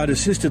Creekside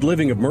Assisted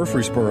Living of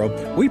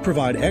Murfreesboro, we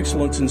provide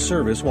excellence in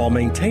service while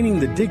maintaining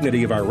the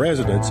dignity of our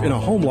residents in a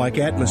home-like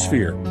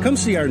atmosphere. Come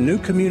see our new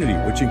community,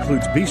 which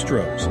includes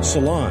bistros,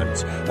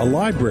 salons, a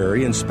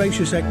library, and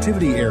spacious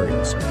activity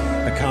areas.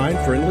 A kind,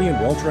 friendly,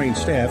 and well-trained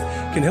staff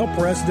can help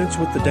residents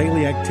with the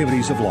daily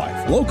activities of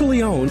life.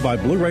 Locally owned by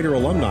Blue Raider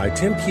alumni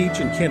Tim Keach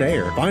and Ken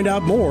Ayer. Find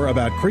out more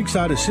about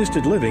Creekside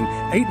Assisted Living,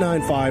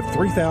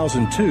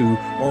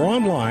 895-3002, or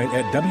online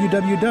at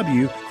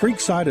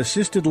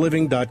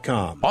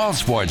www.creeksideassistedliving.com. All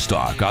sports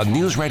talk on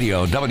News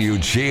Radio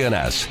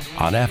WGNS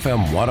on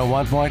FM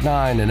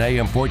 101.9 and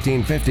AM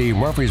 1450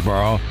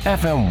 Murfreesboro,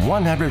 FM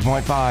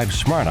 100.5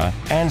 Smyrna,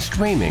 and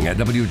streaming at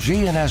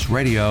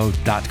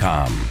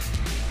WGNSradio.com.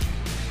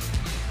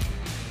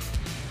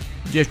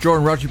 Jeff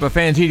Jordan brought to you by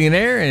Fans Heating and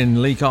Air and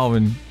Lee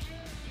Colvin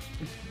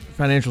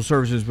Financial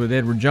Services with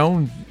Edward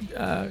Jones.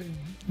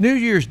 New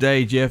Year's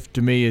Day, Jeff,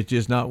 to me, is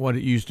just not what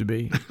it used to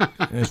be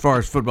as far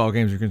as football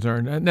games are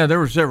concerned. Now, there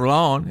were several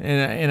on,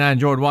 and I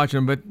enjoyed watching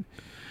them, but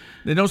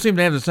they don't seem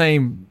to have the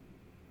same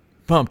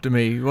pump to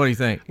me. What do you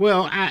think?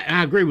 Well,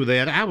 I agree with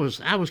that. I was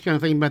kind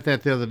of thinking about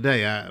that the other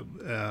day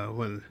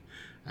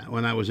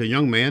when I was a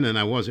young man, and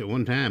I was at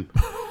one time.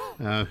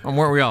 And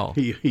weren't we all?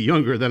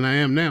 Younger than I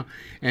am now.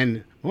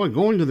 And, boy,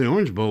 going to the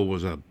Orange Bowl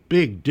was a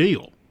big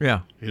deal. Yeah.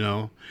 You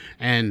know,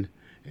 and,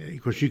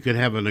 of course, you could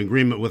have an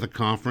agreement with a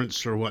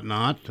conference or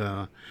whatnot,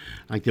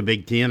 like the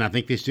Big Ten. I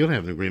think they still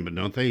have an agreement,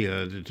 don't they,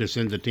 to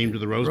send the team to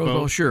the Rose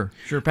Bowl? Sure.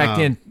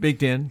 Pac-10, Big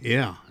Ten.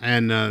 Yeah,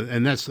 and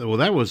that's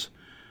that was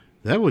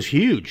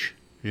huge.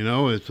 You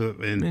know,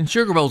 and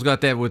Sugar Bowl's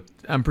got that with,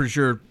 I'm pretty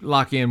sure,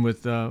 lock in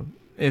with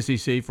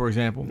SEC, for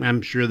example.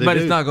 I'm sure they do. But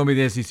do. It's not going to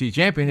be the SEC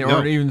champion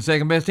or even the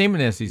second best team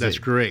in the SEC. That's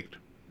correct.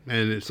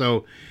 And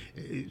so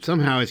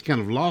somehow it's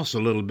kind of lost a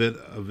little bit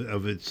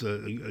of its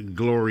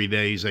glory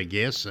days, I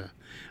guess.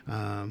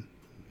 I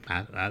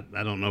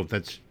don't know if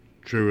that's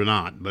true or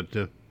not, but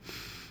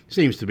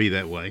seems to be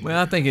that way. Well,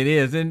 I think it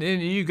is. And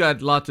you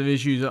got lots of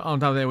issues on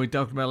top of that we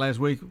talked about last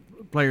week.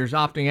 Players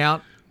opting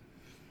out,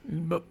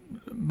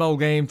 bowl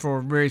game for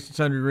various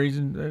sundry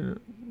reasons.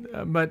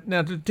 But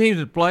now the teams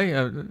that play,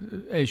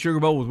 Sugar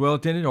Bowl was well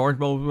attended, Orange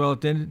Bowl was well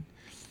attended.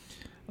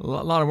 A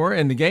lot of them were,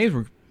 and the games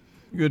were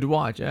good to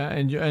watch. I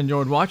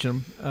enjoyed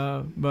watching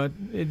them, but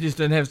it just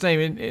doesn't have the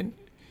same. And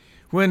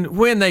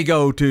when they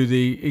go to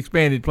the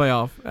expanded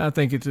playoff, I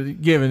think it's a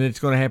given it's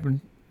going to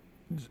happen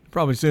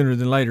probably sooner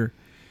than later.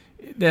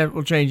 That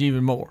will change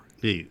even more.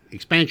 The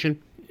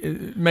expansion?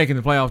 Making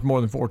the playoffs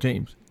more than 4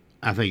 teams.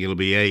 I think it'll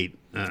be 8.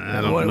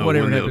 I don't know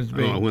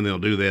when they'll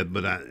do that,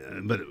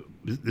 but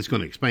it's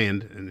going to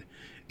expand, and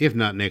if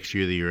not next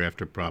year, the year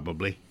after,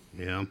 probably.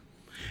 Yeah,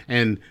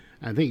 and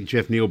I think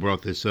Jeff Neal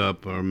brought this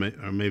up, or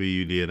maybe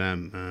you did.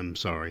 I'm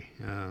sorry,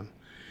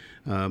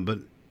 but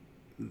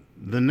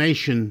the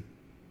nation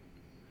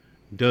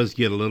does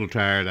get a little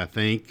tired, I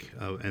think,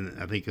 and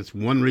I think it's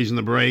one reason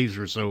the Braves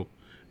are so,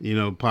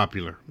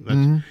 popular.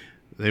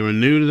 They were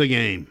new to the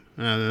game.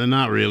 They're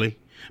not really,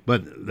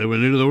 but they were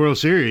new to the World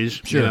Series,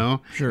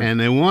 sure. And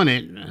they won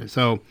it.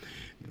 So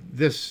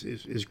this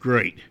is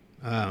great.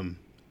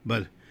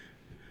 But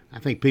I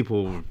think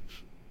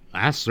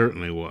I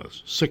certainly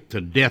was sick to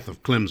death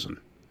of Clemson.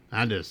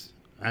 I just,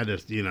 I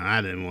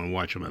didn't want to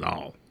watch them at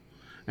all.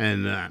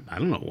 And I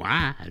don't know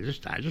why.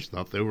 I just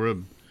thought they were a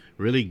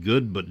really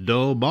good but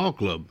dull ball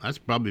club. That's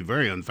probably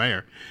very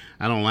unfair.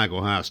 I don't like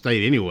Ohio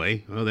State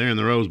anyway. Well, they're in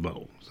the Rose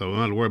Bowl, so we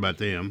don't have to worry about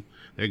them.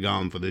 They're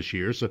gone for this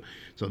year. So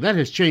that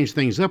has changed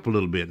things up a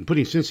little bit. And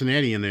putting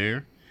Cincinnati in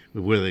there,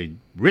 where they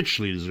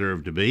richly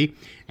deserve to be,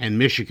 and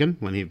Michigan,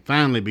 when he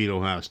finally beat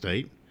Ohio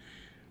State,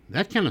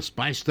 that kind of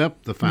spiced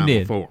up the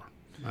Final Four.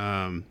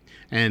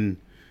 And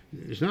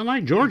it's not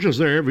like Georgia's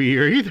there every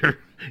year either,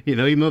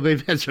 even though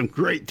they've had some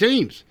great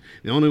teams.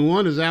 The only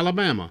one is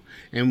Alabama.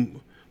 And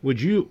would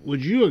you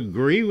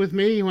agree with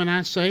me when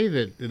I say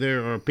that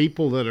there are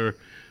people that are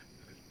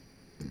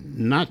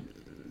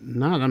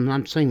I'm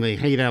not saying they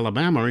hate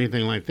Alabama or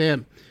anything like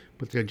that,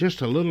 but they're just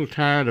a little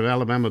tired of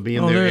Alabama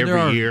being there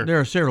every year. There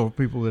are several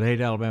people that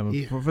hate Alabama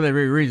for that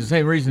very reason.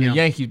 Same reason the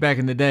Yankees back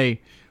in the day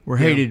were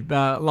hated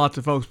by lots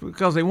of folks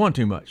because they won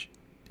too much.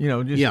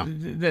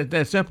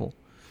 That's simple.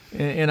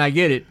 And I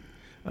get it.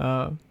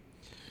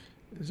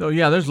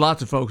 There's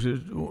lots of folks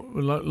that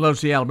would love to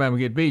see Alabama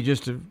get beat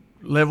just to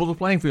level the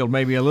playing field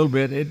maybe a little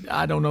bit.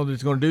 I don't know that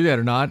it's going to do that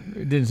or not.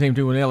 It didn't seem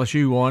to when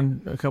LSU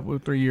won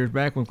 3 years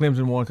back, when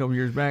Clemson won a couple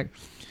years back.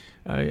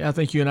 I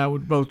think you and I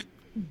would both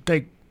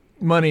take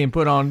money and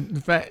put on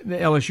the fact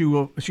that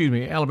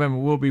Alabama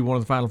will be one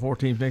of the Final Four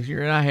teams next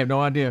year, and I have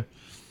no idea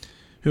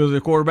who the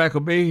quarterback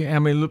will be, how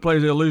many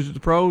players they'll lose to the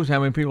pros,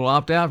 how many people will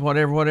opt out,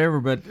 whatever.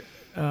 But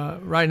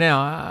right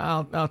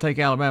now, I'll take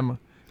Alabama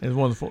as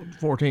one of the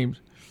 4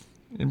 teams,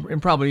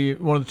 and probably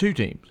one of the 2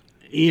 teams.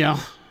 Yeah,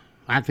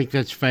 I think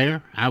that's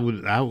fair. I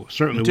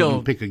certainly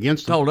wouldn't pick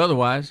against them. Told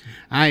otherwise,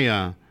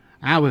 I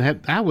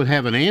would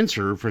have an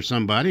answer for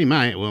somebody.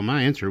 My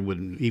answer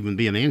wouldn't even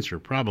be an answer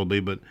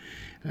probably, but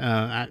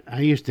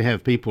I used to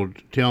have people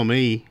tell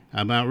me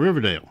about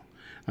Riverdale.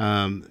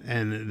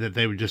 And that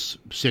they were just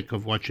sick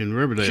of watching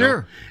Riverdale,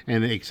 sure,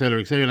 and et cetera,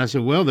 et cetera. And I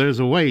said, well, there's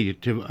a way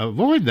to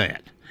avoid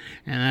that.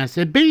 And I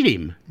said, beat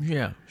him.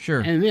 Yeah,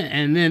 sure. And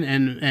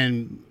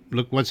then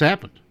look what's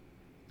happened.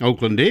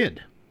 Oakland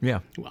did. Yeah.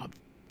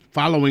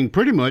 Following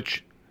pretty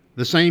much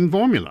the same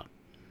formula,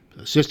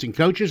 assistant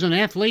coaches and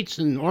athletes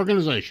and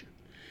organization,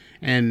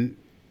 and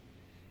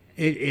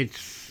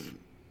that's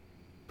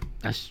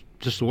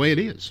just the way it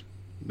is.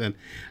 Then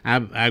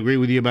I agree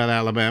with you about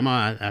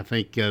Alabama. I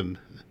think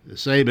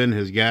Saban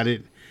has got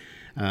it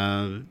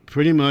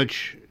pretty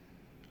much.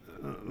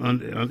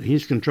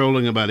 He's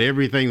controlling about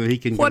everything that he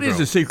can control. What is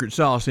the secret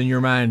sauce in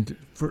your mind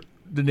for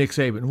the Nick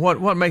Saban?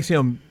 What makes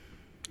him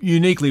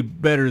uniquely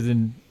better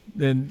than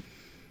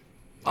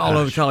all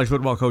other college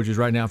football coaches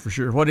right now, for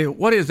sure?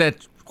 What is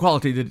that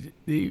quality that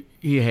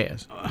he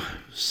has?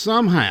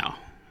 Somehow,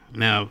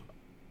 now,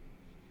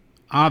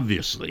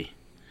 obviously.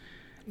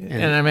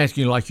 And I'm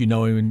asking you like you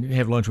know him and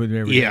have lunch with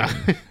him every day. Yeah.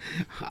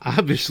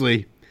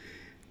 Obviously,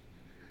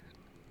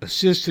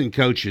 assistant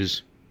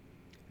coaches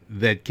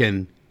that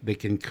can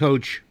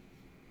coach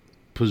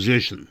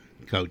position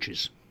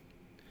coaches.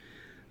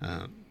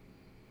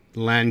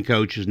 Line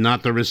coach is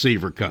not the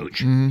receiver coach.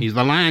 Mm-hmm. He's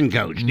the line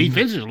coach,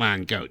 defensive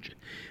line coach.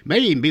 May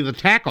even be the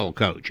tackle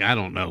coach. I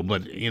don't know,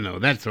 but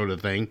that sort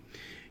of thing.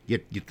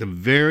 Get the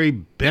very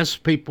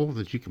best people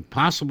that you can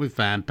possibly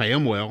find. Pay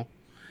them well.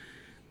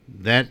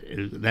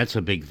 That's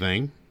a big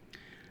thing.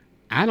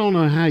 I don't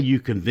know how you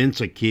convince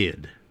a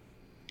kid,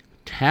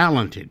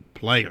 talented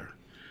player,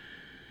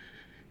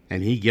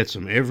 and he gets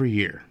them every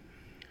year,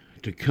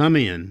 to come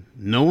in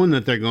knowing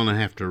that they're going to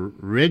have to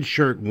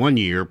redshirt 1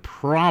 year,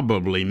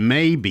 probably,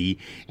 maybe,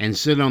 and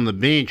sit on the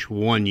bench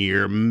 1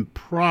 year,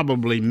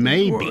 probably,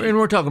 maybe. And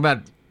we're talking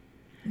about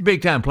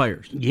big-time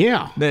players.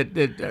 Yeah. That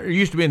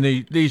used to be in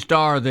the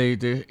star,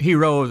 the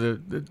hero of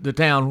the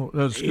town,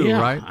 of the school,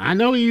 right? I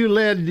know you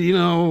led,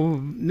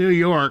 New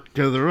York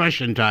to the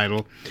Russian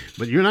title,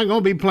 but you're not going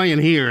to be playing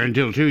here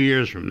until 2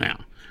 years from now.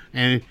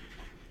 And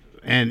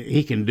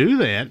he can do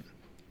that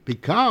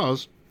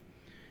because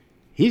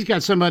he's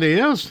got somebody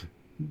else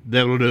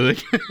that'll do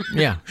it.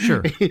 Yeah,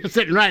 sure. He's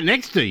sitting right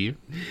next to you.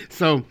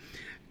 So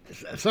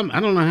I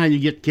don't know how you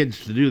get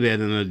kids to do that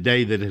in a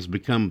day that has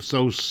become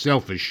so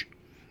selfish,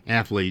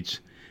 athletes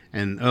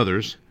and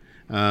others,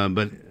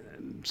 but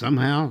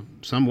somehow,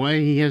 some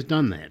way, he has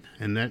done that,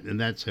 and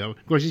that's helped.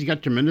 Of course, he's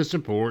got tremendous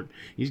support.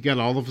 He's got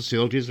all the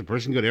facilities a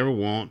person could ever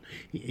want.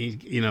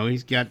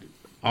 He's got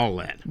all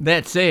that.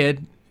 That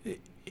said,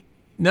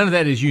 none of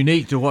that is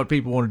unique to what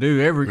people want to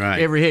do.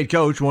 Every head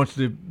coach wants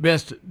the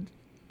best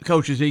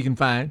coaches he can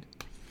find.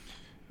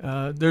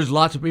 There's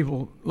lots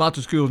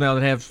of schools now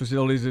that have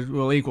facilities that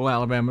will equal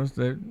Alabama's.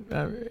 They're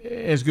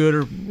as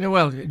good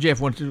Jeff,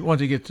 once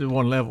he gets to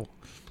one level,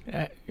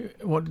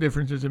 what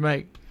difference does it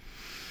make?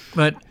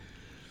 But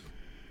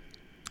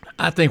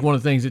I think one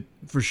of the things that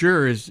for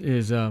sure is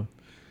the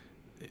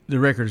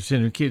record of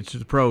sending kids to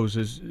the pros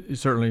is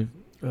certainly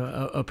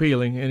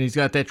appealing, and he's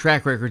got that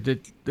track record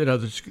that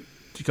other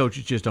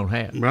coaches just don't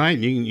have. Right.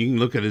 You can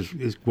look at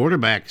his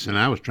quarterbacks, and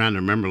I was trying to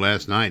remember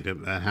last night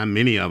how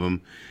many of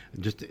them,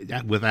 just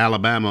with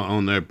Alabama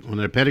on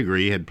their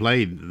pedigree, had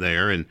played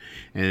there, and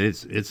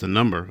it's a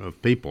number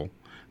of people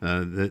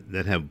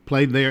that have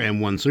played there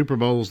and won Super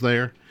Bowls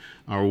there,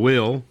 or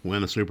will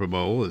win a Super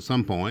Bowl at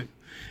some point.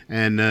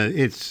 And I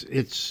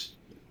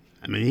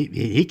mean,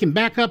 he can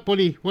back up what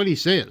he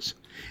says.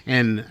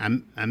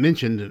 And I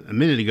mentioned a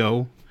minute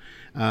ago,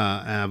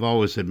 I've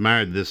always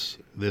admired this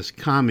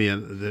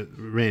comment that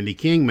Randy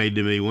King made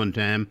to me one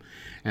time,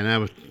 and I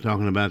was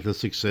talking about the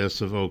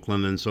success of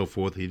Oakland and so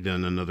forth. He'd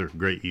done another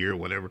great year or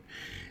whatever.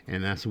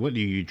 And I said, what do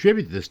you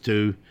attribute this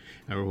to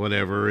or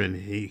whatever? And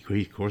he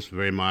of course,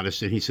 very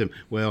modest. And he said,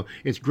 well,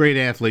 it's great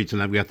athletes,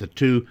 and I've got the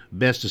two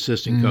best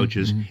assistant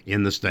coaches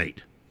in the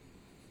state.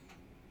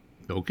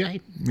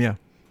 Okay. Yeah.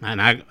 And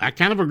I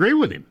kind of agree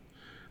with him.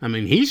 I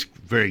mean, he's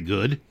very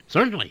good,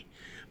 certainly.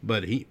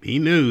 But he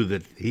knew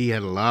that he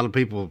had a lot of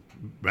people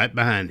right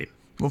behind him.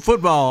 Well,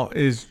 football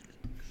is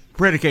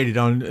predicated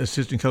on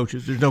assistant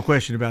coaches. There's no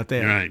question about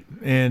that. Right.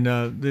 And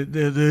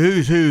the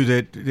who's who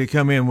that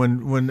come in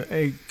when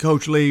a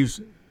coach leaves,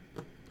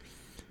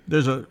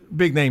 there's a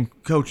big name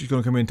coach who's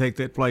going to come in and take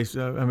that place.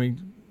 I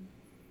mean,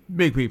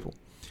 big people.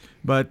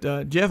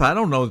 But Jeff, I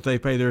don't know that they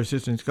pay their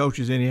assistant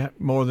coaches any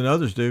more than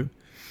others do.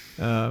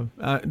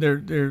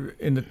 They're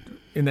in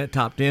that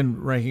top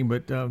 10 ranking,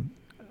 but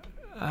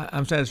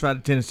I'm satisfied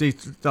that Tennessee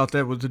thought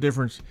that was the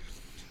difference.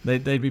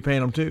 They'd be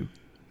paying them too.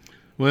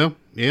 Well,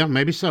 yeah,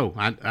 maybe so.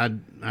 I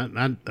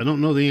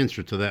don't know the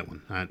answer to that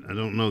one. I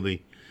don't know the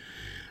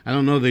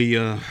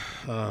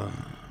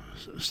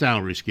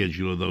salary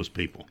schedule of those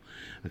people.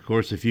 Of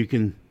course, if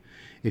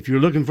you're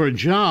looking for a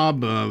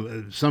job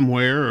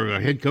somewhere, or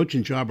a head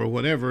coaching job or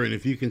whatever, and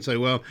if you can say,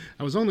 well,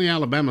 I was on the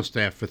Alabama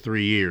staff for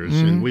 3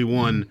 years and we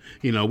won,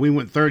 we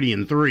went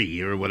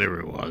 30-3 or whatever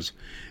it was,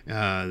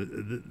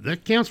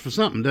 that counts for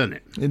something, doesn't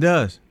it? It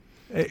does.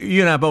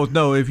 You and I both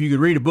know if you could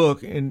read a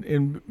book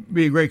and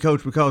be a great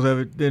coach because of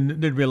it, then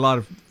there'd be a lot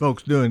of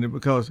folks doing it,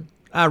 because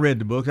I read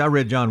the books. I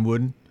read John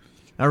Wooden.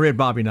 I read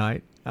Bobby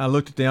Knight. I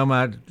looked at them.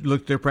 I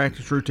looked at their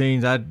practice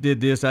routines. I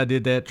did this. I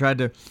did that. Tried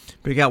to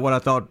pick out what I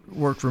thought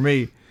worked for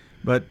me.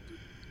 But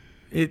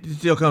it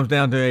still comes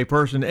down to a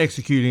person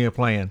executing a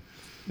plan.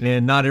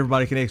 And not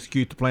everybody can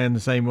execute the plan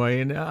the same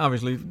way. And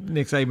obviously,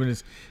 Nick Saban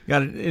has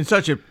got it in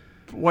such a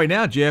way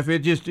now, Jeff. It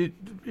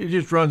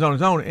just runs on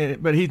its own.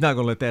 But he's not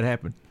going to let that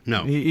happen.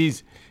 No.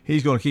 He's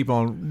going to keep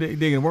on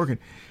digging and working.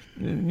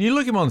 You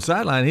look at him on the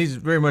sideline, he's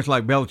very much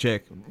like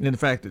Belichick in the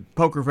fact that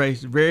poker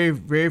face, very,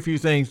 very few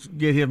things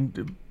get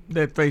him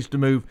that face to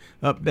move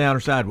up, down, or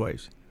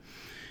sideways.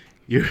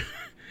 You're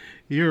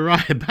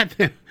right. About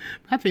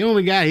the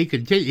only guy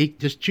he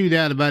just chewed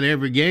out about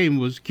every game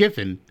was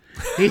Kiffin.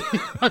 He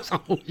was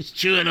always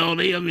chewing on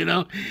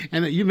him,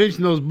 And you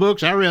mentioned those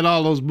books. I read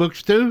all those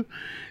books too,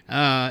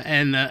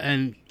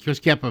 and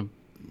just kept a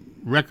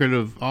record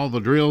of all the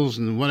drills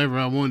and whatever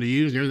I wanted to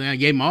use and everything. I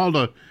gave him all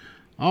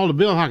to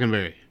Bill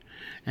Hockenberry,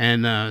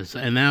 and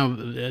now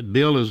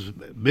Bill is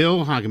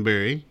Bill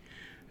Hockenberry,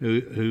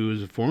 who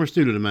is a former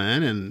student of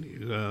mine,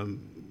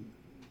 and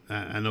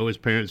I know his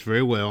parents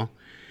very well.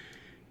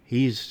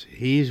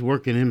 He's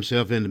working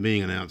himself into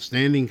being an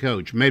outstanding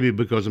coach. Maybe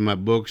because of my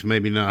books,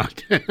 maybe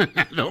not.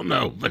 I don't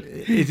know, but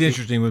it's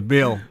interesting with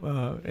Bill.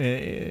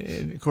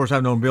 And of course,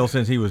 I've known Bill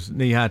since he was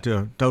knee high to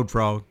a toad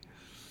frog.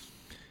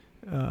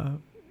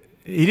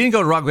 He didn't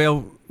go to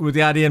Rockville with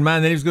the idea in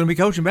mind that he was going to be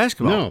coaching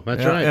basketball. No,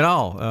 that's right. At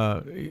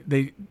all.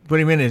 They put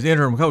him in as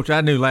interim coach.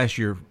 I knew last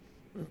year.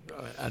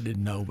 I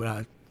didn't know, but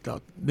I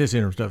thought this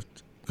interim stuff,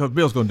 because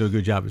Bill's going to do a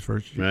good job his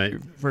first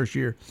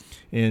year.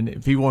 And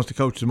if he wants to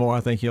coach some more,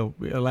 I think he'll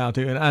be allowed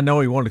to. And I know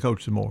he wanted to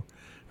coach some more,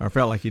 or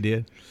felt like he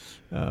did.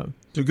 So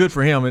good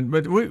for him.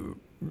 But we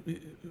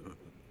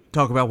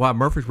talk about why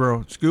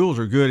Murfreesboro schools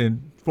are good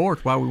in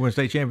sports, why we win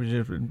state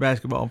championships in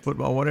basketball,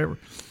 football, whatever.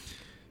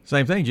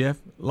 Same thing, Jeff.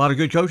 A lot of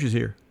good coaches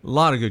here.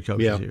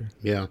 here.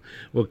 Yeah.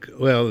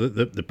 Well,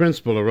 the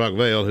principal of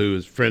Rockvale, who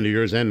is a friend of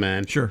yours and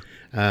mine. Sure.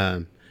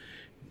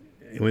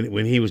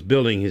 When he was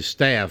building his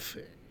staff,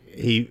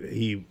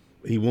 he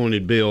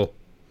wanted Bill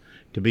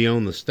to be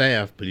on the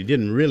staff, but he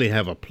didn't really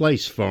have a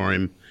place for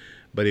him.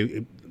 But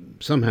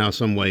somehow,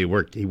 some way,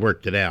 he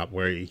worked it out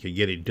where he could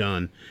get it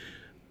done.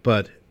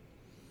 But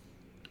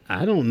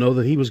I don't know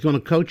that he was going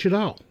to coach at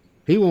all.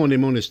 He wanted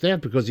him on his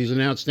staff because he's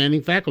an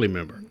outstanding faculty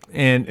member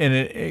and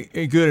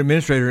a good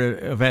administrator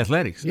of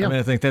athletics. Yeah. I mean,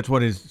 I think that's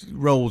what his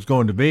role was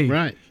going to be.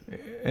 Right.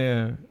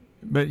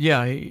 But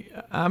yeah,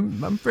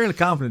 I'm fairly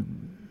confident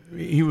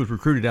he was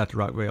recruited out to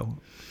Rockvale.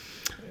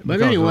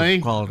 But anyway,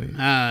 quality.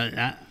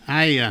 I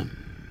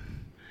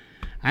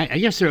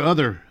guess there are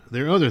other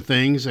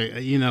things.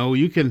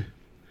 You can.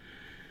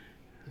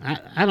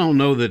 I don't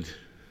know that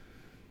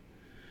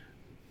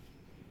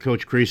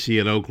Coach Creasy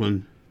at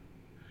Oakland,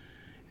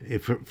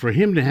 for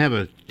him to have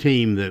a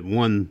team that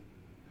won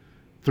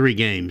 4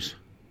 games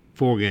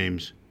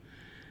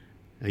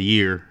a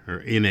year or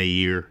in a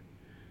year,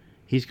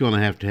 he's going to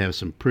have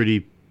some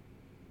pretty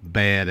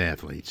bad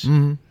athletes.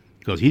 Mm-hmm.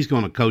 Because he's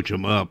going to coach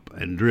them up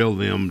and drill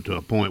them to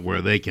a point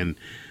where they can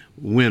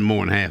win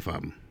more than half of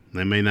them.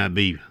 They may not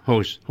be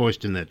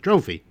hoisting that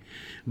trophy,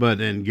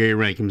 and Gary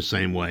Rankham's the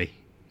same way,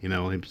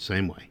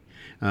 same way.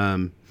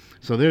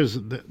 So there's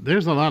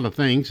a lot of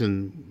things,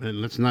 and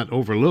let's not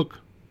overlook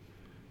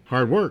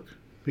hard work,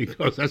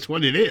 because that's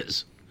what it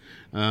is.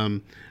 I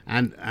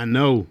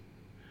know,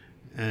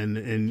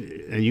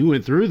 and you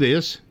went through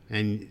this,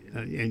 and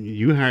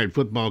you hired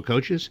football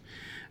coaches,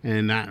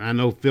 and I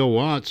know Phil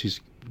Watts. He's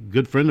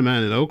good friend of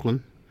mine at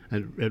Oakland,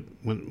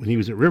 when he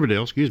was at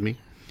Riverdale,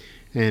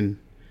 and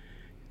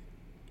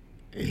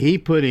he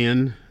put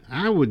in,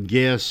 I would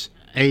guess,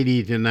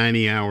 80 to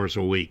 90 hours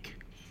a week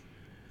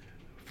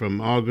from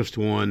August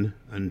 1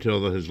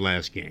 until his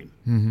last game.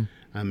 Mm-hmm.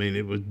 I mean,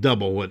 it was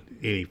double what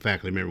any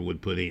faculty member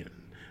would put in.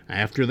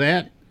 After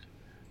that,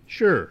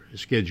 sure, the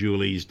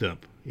schedule eased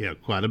up,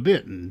 quite a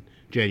bit in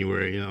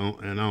January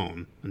and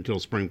on until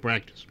spring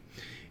practice.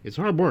 It's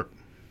hard work.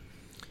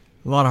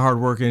 A lot of hard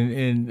work,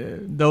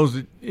 and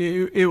those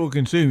it will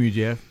consume you,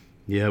 Jeff.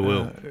 Yeah, it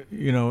will.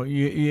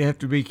 You have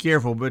to be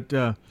careful, but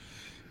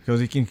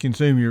because it can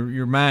consume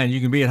your mind.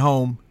 You can be at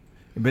home,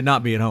 but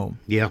not be at home.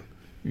 Yeah.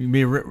 You can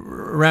be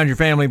around your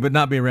family, but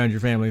not be around your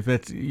family.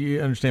 If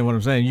you understand what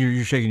I'm saying,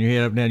 you're shaking your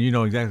head up and down. You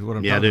know exactly what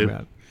I'm talking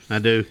about. I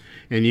do.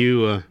 And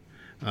you,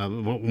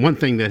 one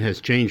thing that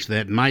has changed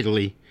that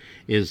mightily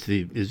is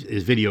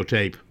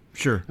videotape.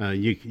 Sure.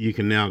 You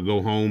can now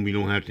go home. You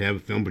don't have to have a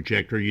film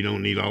projector. You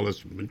don't need all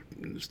this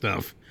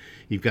stuff.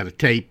 You've got a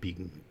tape. You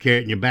can carry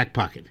it in your back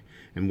pocket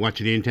and watch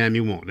it anytime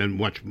you want, and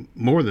watch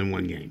more than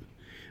one game.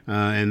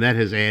 And that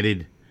has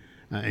added,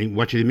 and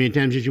watch it as many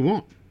times as you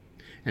want.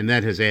 And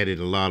that has added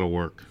a lot of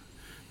work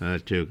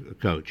to a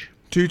coach.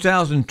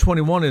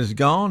 2021 is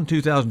gone.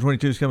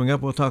 2022 is coming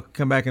up. We'll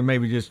come back and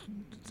maybe just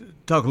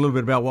talk a little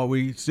bit about what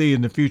we see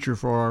in the future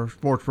for our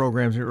sports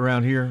programs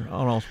around here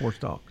on All Sports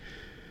Talk.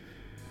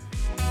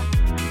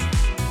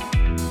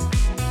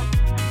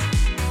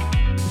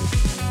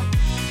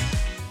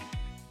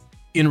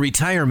 In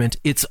retirement,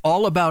 it's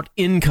all about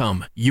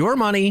income. Your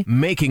money,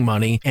 making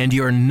money, and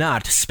you're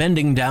not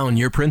spending down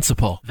your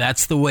principal.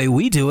 That's the way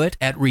we do it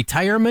at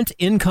Retirement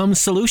Income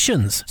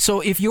Solutions.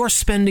 So if you're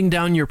spending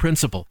down your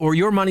principal, or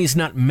your money's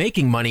not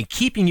making money,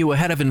 keeping you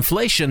ahead of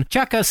inflation,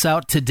 check us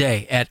out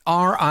today at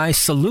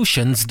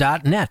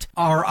risolutions.net.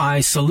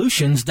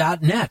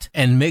 risolutions.net.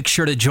 And make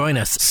sure to join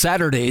us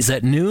Saturdays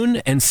at noon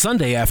and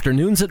Sunday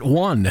afternoons at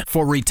 1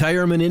 for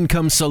Retirement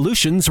Income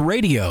Solutions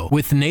Radio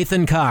with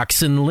Nathan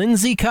Cox and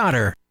Lindsay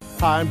Cotter.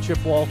 Hi, I'm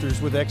Chip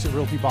Walters with Exit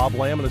Realty Bob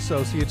Lamb &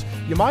 Associates.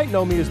 You might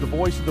know me as the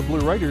voice of the Blue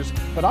Raiders,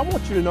 but I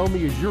want you to know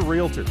me as your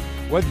realtor.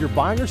 Whether you're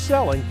buying or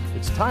selling,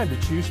 it's time to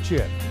choose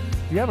Chip.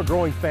 Do you have a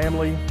growing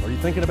family? Are you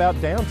thinking about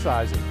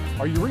downsizing?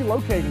 Are you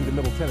relocating to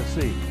Middle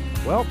Tennessee?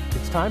 Well,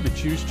 it's time to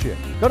choose Chip.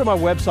 Go to my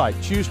website,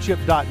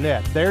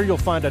 choosechip.net. There you'll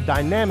find a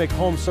dynamic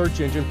home search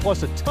engine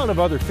plus a ton of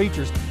other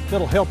features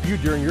that'll help you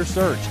during your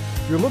search.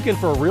 If you're looking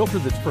for a realtor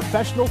that's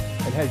professional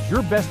and has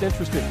your best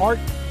interest at heart,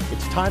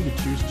 it's time to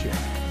choose Chip.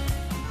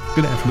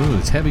 Good afternoon.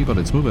 It's heavy, but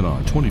it's moving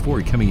on.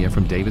 24 coming in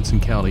from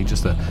Davidson County.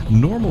 Just a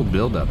normal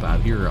buildup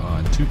out here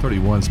on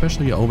 231,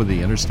 especially over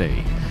the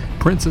interstate.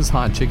 Princess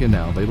Hot Chicken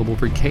now available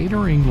for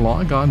catering.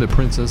 Log on to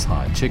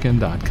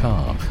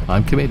princesshotchicken.com.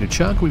 I'm Commander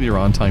Chuck with your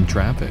on-time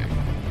traffic.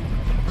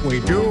 We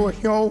do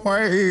it your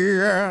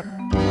way at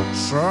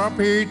Sir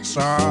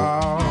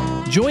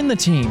Pizza. Join the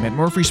team at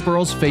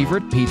Murfreesboro's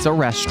favorite pizza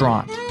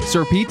restaurant.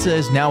 Sir Pizza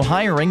is now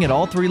hiring at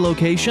all 3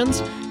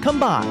 locations. Come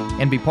by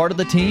and be part of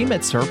the team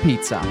at Sir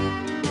Pizza.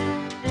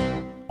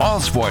 All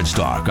Sports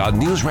Talk on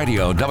News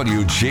Radio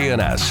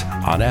WGNS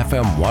on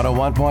FM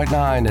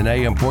 101.9 and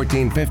AM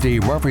 1450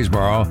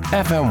 Murfreesboro,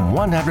 FM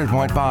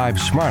 100.5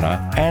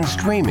 Smyrna, and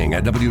streaming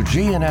at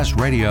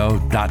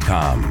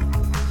WGNSradio.com.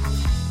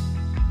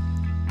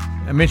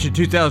 I mentioned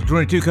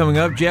 2022 coming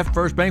up. Jeff,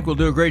 First Bank will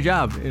do a great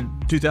job in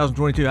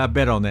 2022. I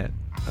bet on that.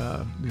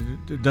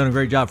 They've done a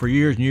great job for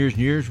years and years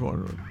and years.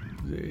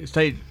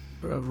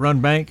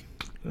 State-run bank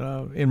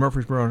in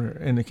Murfreesboro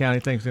in the county.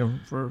 Thanks to them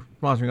for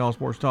sponsoring All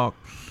Sports Talk.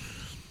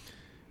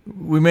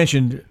 We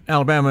mentioned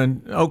Alabama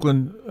and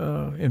Oakland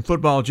in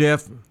football,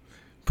 Jeff.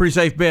 pretty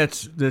safe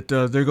bets that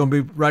they're going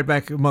to be right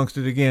back amongst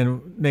it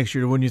again next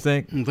year, wouldn't you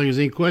think? I don't think there's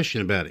any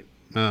question about it.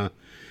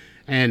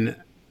 And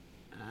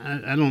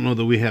I don't know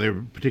that we had a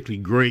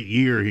particularly great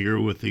year here,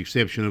 with the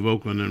exception of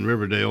Oakland and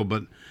Riverdale,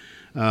 but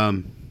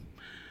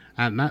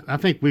I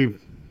think we're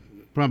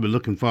probably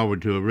looking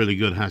forward to a really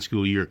good high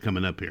school year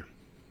coming up here.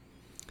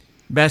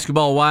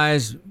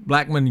 Basketball-wise,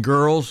 Blackman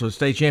girls, a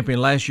state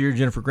champion last year.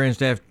 Jennifer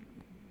Grandstaff,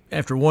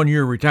 after 1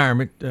 year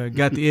retirement,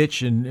 got the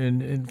itch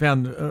and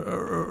found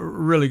a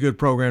really good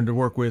program to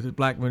work with at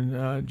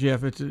Blackman.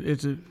 Jeff, it's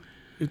a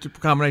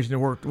combination that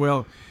worked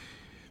well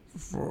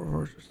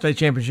for state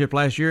championship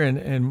last year,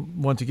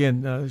 and once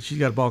again, she's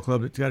got a ball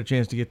club that's got a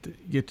chance to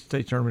get to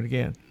state tournament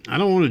again. I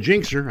don't want to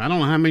jinx her. I don't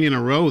know how many in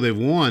a row they've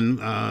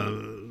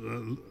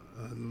won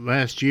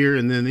last year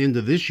and then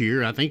into this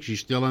year. I think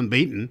she's still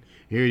unbeaten.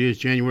 Here it is,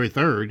 January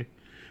 3rd.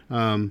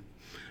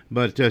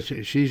 But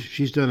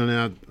she's done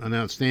an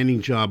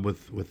outstanding job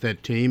with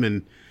that team,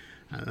 and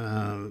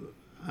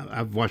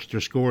I've watched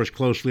their scores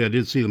closely. I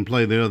did see them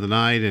play the other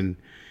night, and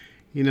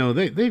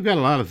they've got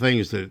a lot of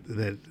things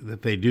that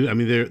they do. I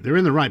mean, they're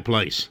in the right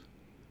place,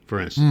 for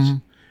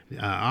instance,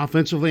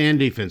 offensively and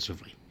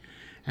defensively,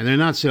 and they're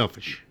not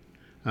selfish,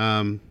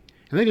 and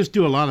they just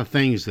do a lot of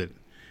things that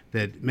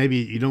maybe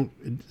you don't.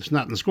 It's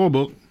not in the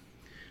scorebook,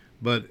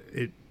 but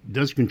it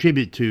does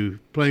contribute to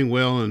playing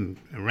well and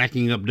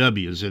racking up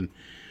W's. And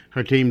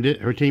her team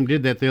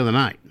did that the other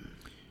night.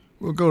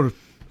 We'll go to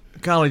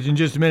college in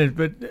just a minute,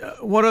 but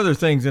what other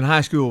things in high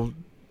school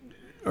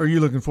are you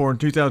looking for in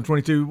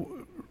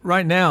 2022?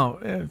 Right now,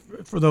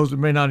 for those that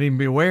may not even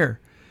be aware,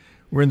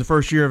 we're in the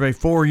first year of a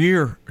four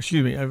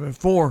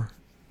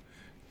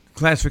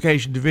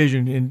classification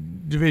division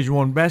in Division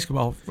I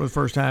basketball for the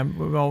first time.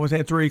 We've always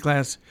had 3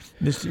 class.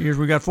 This year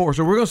we got 4.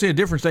 So we're going to see a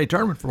different state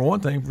tournament for one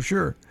thing, for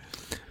sure.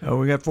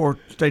 We got 4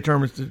 state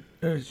tournaments,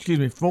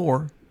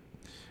 4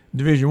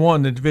 Division I.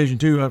 The Division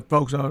II,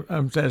 folks,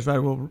 I'm satisfied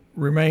will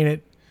remain at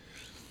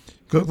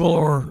Cookeville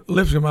or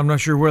Lipscomb. I'm not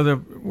sure where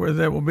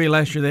that will be.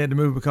 Last year they had to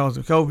move because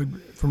of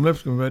COVID from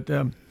Lipscomb. But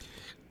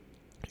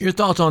your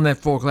thoughts on that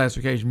 4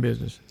 classification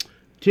business?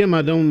 Tim,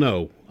 I don't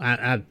know.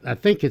 I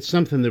think it's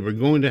something that we're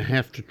going to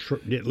have to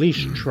at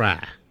least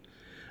try.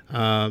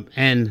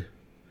 And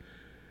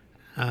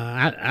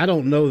I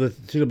don't know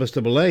that the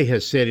CWSAA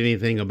has said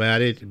anything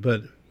about it,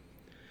 but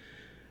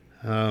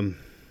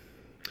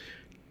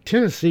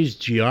Tennessee's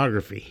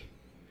geography,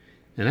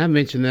 and I've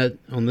mentioned that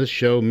on this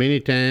show many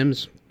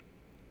times.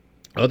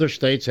 Other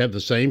states have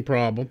the same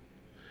problem.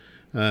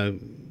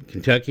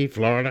 Kentucky,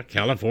 Florida,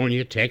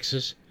 California,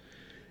 Texas,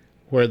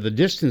 where the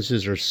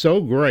distances are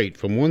so great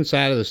from one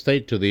side of the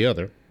state to the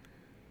other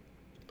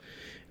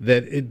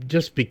that it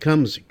just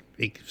becomes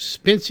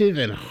expensive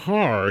and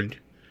hard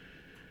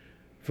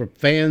for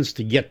fans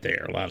to get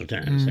there a lot of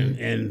times,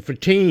 and for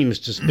teams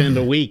to spend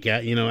a week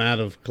out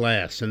of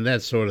class and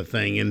that sort of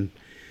thing. And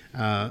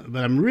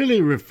but I'm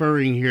really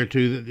referring here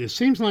to that it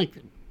seems like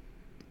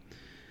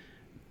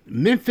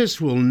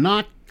Memphis will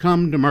not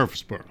come to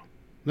Murfreesboro.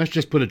 Let's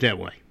just put it that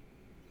way.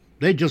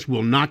 They just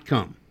will not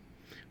come.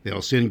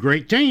 They'll send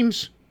great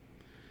teams,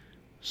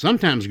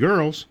 sometimes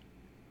girls,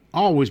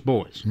 always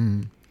boys.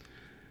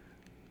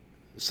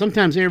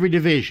 Sometimes every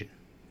division.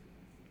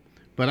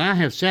 But I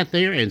have sat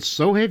there, and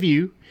so have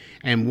you,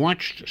 and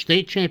watched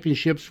state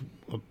championships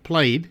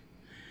played,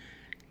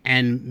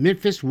 and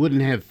Memphis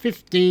wouldn't have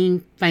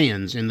 15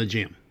 fans in the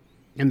gym.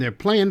 And they're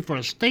playing for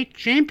a state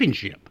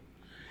championship.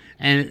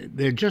 And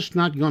they're just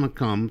not going to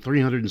come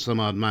 300 and some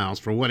odd miles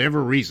for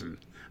whatever reason.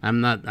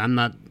 I'm not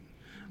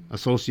a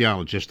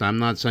sociologist. I'm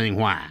not saying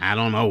why. I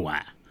don't know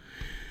why.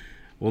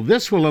 Well,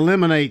 this will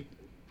eliminate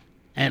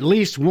at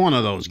least one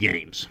of those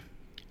games.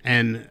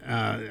 And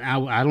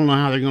I don't know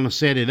how they're going to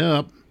set it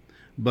up,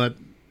 but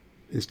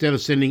instead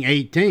of sending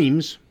 8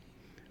 teams,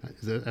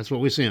 that's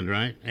what we send,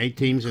 right? 8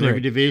 teams in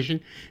every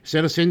division.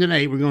 Instead of sending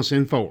 8, we're going to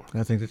send 4.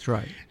 I think that's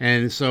right.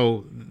 And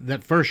so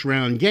that first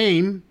round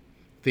game,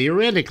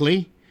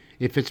 theoretically,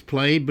 if it's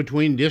played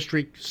between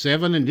District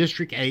 7 and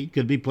District 8,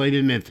 could be played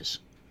in Memphis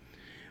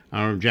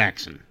or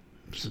Jackson,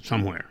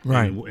 somewhere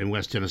in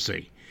West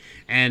Tennessee.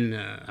 And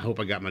I hope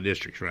I got my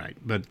districts right.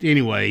 But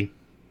anyway,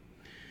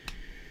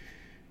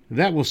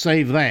 that will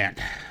save that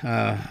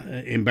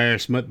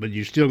embarrassment, but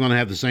you're still going to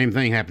have the same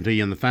thing happen to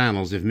you in the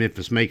finals if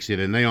Memphis makes it,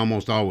 and they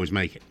almost always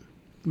make it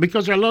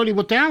because they're loaded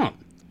with talent.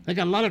 They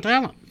got a lot of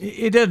talent.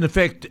 It doesn't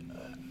affect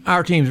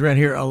our teams around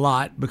here a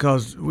lot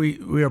because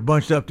we are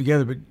bunched up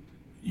together, but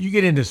you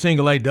get into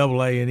single A,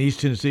 double A in East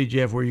Tennessee,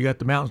 Jeff, where you got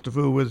the mountains to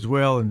fool with as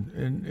well,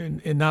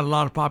 and not a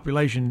lot of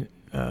population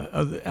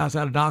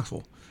outside of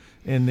Knoxville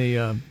in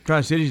the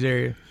Tri-Cities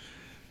area.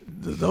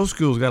 Those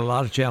schools got a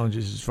lot of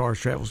challenges as far as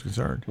travel is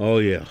concerned. Oh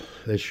yeah,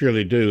 they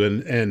surely do,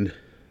 and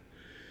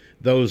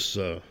those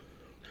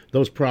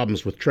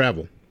problems with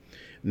travel.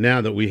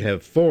 Now that we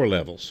have 4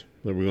 levels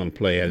that we're going to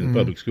play at in the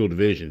public school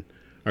division,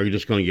 are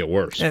just going to get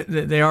worse.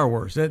 They are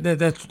worse.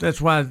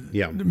 That's why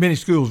many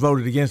schools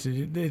voted against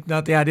it. It's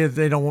not the idea that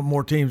they don't want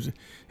more teams to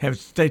have a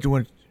chance to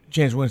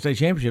win a state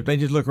championship. They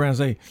just look around and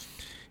say,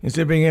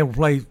 instead of being able to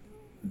play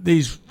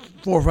these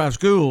 4 or 5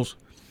 schools.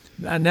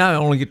 Now I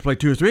only get to play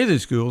 2 or 3 of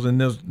these schools,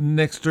 and those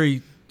next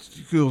 3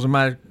 schools in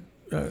my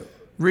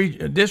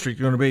district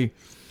are going to be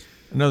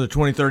another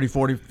 20, 30,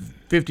 40,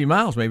 50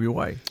 miles maybe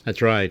away.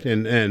 That's right.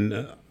 And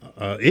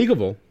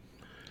Eagleville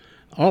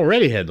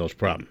already had those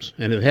problems,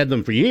 and have had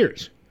them for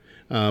years,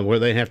 where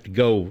they have to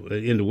go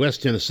into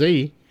West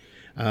Tennessee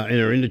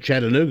or into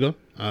Chattanooga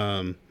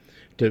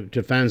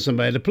to find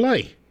somebody to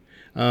play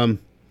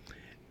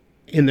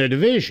in their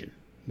division.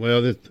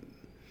 Well,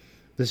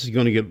 this is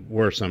going to get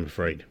worse, I'm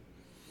afraid.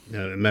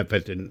 Matter of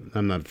fact,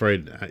 I'm not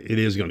afraid. It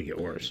is going to get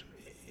worse.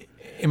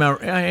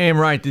 I am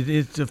right that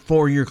it's a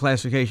 4-year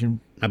classification.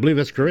 I believe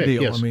that's correct.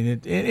 Deal. Yes. I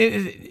mean,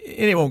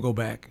 it won't go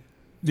back.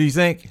 Do you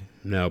think?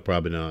 No,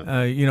 probably not.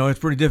 It's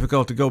pretty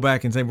difficult to go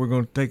back and say we're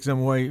going to take some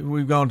away.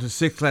 We've gone to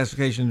 6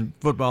 classification in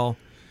football,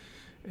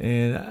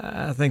 and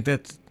I think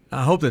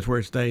I hope that's where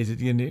it stays.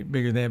 It's getting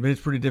bigger than that, but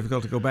it's pretty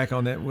difficult to go back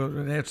on that.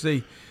 We'll have to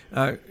see.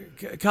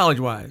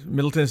 College-wise,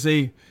 Middle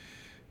Tennessee,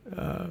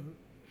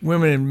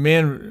 women and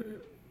men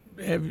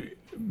have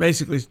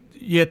basically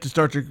yet to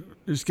start to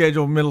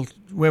schedule. Middle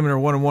women are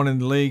 1-1 in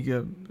the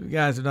league.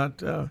 Guys are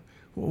not.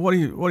 What are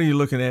you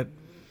looking at?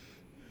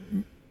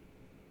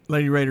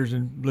 Lady Raiders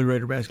and Blue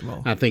Raider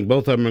basketball. I think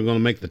both of them are going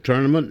to make the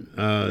tournament,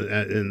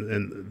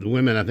 and the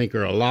women I think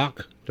are a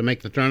lock to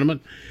make the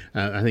tournament.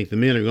 I think the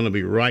men are going to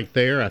be right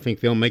there. I think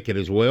they'll make it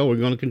as well. We're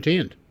going to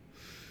contend.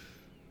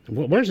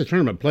 Where's the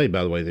tournament played,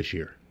 by the way, this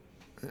year?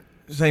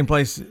 Same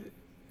place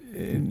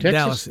in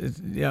Texas?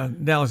 Dallas.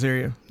 Dallas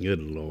area.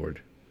 Good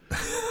Lord.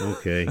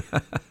 Okay.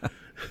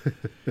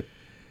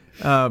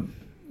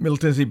 Middle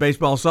Tennessee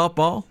baseball,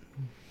 softball.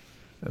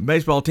 The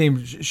baseball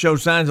team showed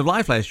signs of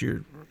life last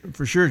year.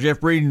 For sure, Jeff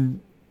Breeden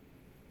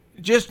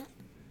just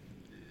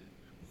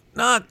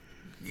not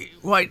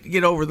quite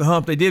get over the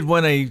hump. They did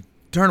win a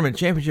tournament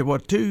championship,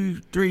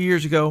 2-3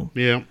 years ago?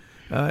 Yeah.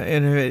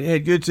 And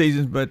had good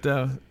seasons, but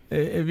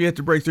have yet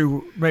to break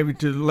through maybe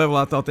to the level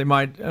I thought they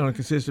might on a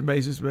consistent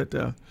basis. But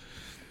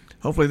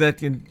hopefully that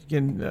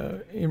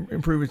can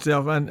improve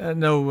itself. I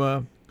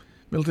know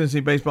Middle Tennessee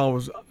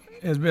baseball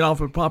has been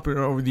awfully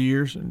popular over the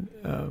years,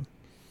 and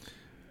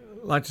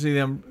like to see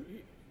them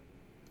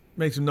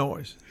make some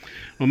noise.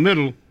 Well,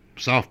 middle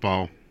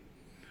softball,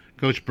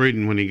 Coach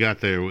Breeden, when he got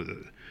there,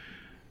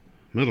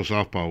 middle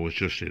softball was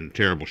just in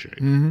terrible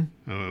shape,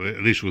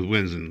 at least with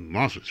wins and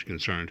losses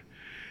concerned.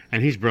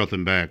 And he's brought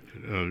them back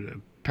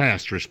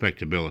past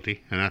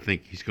respectability, and I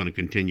think he's going to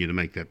continue to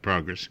make that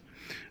progress.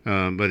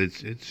 But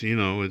it's you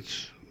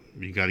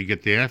got to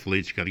get the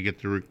athletes, you got to get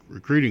the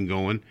recruiting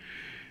going.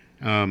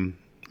 I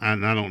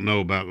don't know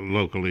about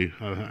locally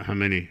how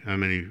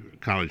many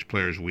college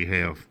players we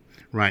have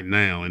right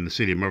now in the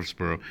city of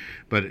Murfreesboro,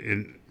 but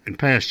in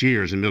past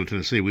years in Middle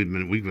Tennessee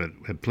we've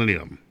had plenty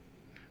of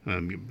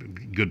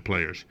them, good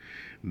players.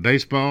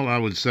 Baseball, I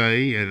would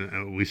say,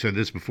 and we said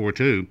this before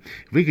too,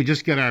 if we could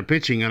just get our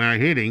pitching and our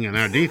hitting and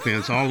our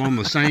defense all on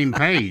the same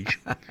page,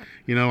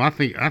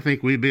 I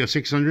think we'd be a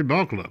 600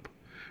 ball club.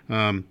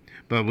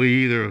 But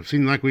we either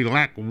seem like we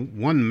lack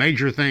one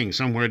major thing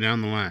somewhere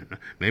down the line.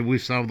 Maybe we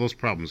solve those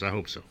problems. I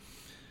hope so.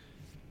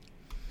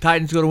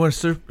 Titans going to win a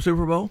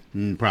Super Bowl?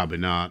 Probably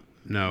not.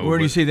 No. Where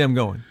do you see them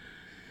going?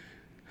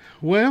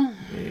 Well,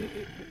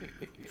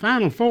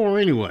 Final Four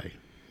anyway.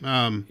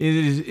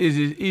 Is it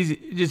easy?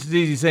 Just as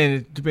easy saying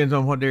it depends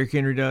on what Derrick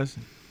Henry does.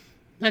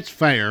 That's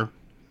fair,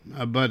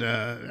 but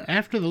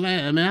after the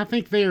last, I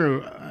think they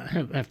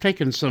have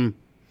taken some.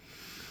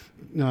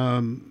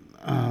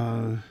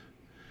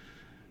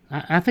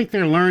 I think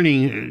they're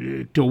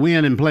learning to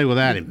win and play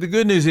without him. The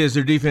good news is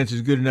their defense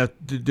is good enough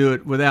to do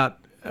it without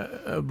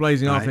a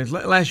blazing offense.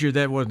 Last year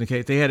that wasn't the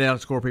case. They had to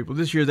outscore people.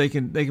 This year they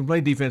can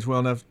play defense well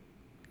enough,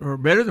 or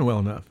better than well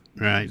enough,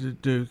 right,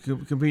 to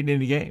compete in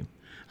any game.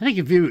 I think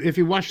if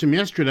you watched them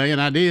yesterday, and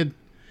I did,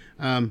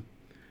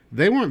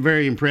 they weren't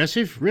very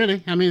impressive,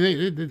 really. I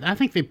mean, I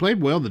think they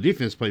played well. The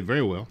defense played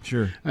very well.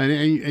 Sure.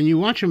 And you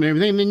watch them and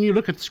everything, and then you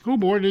look at the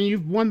scoreboard, and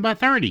you've won by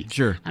 30.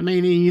 Sure. I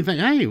mean, and you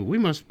think, hey, we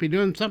must be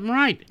doing something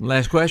right.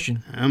 Last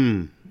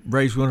question.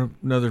 Braves win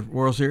another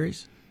World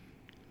Series?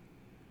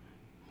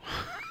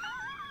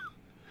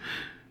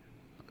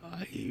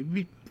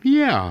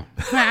 Yeah.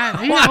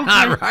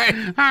 All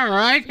right. All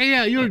right.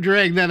 Yeah, you'll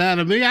drag that out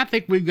of me. I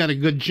think we've got a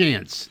good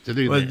chance to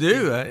do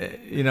that.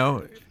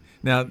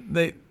 Now,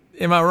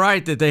 am I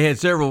right that they had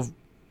several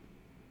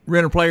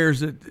rental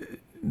players that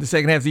the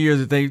second half of the year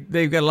that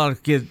they've got a lot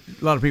of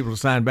people to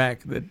sign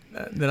back that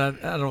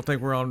I don't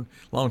think were on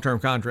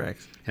long-term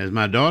contracts? As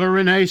my daughter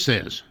Renee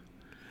says,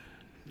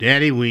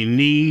 Daddy, we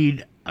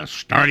need a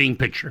starting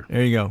pitcher.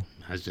 There you go.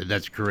 I said,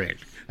 that's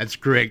correct. That's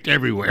correct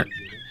everywhere.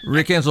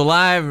 Rick Insell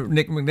Live,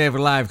 Nick McNeville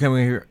Live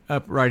coming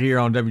up right here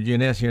on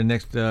WGNS here in the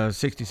next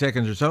 60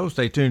 seconds or so.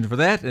 Stay tuned for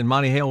that. And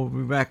Monty Hale will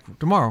be back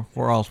tomorrow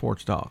for All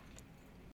Sports Talk.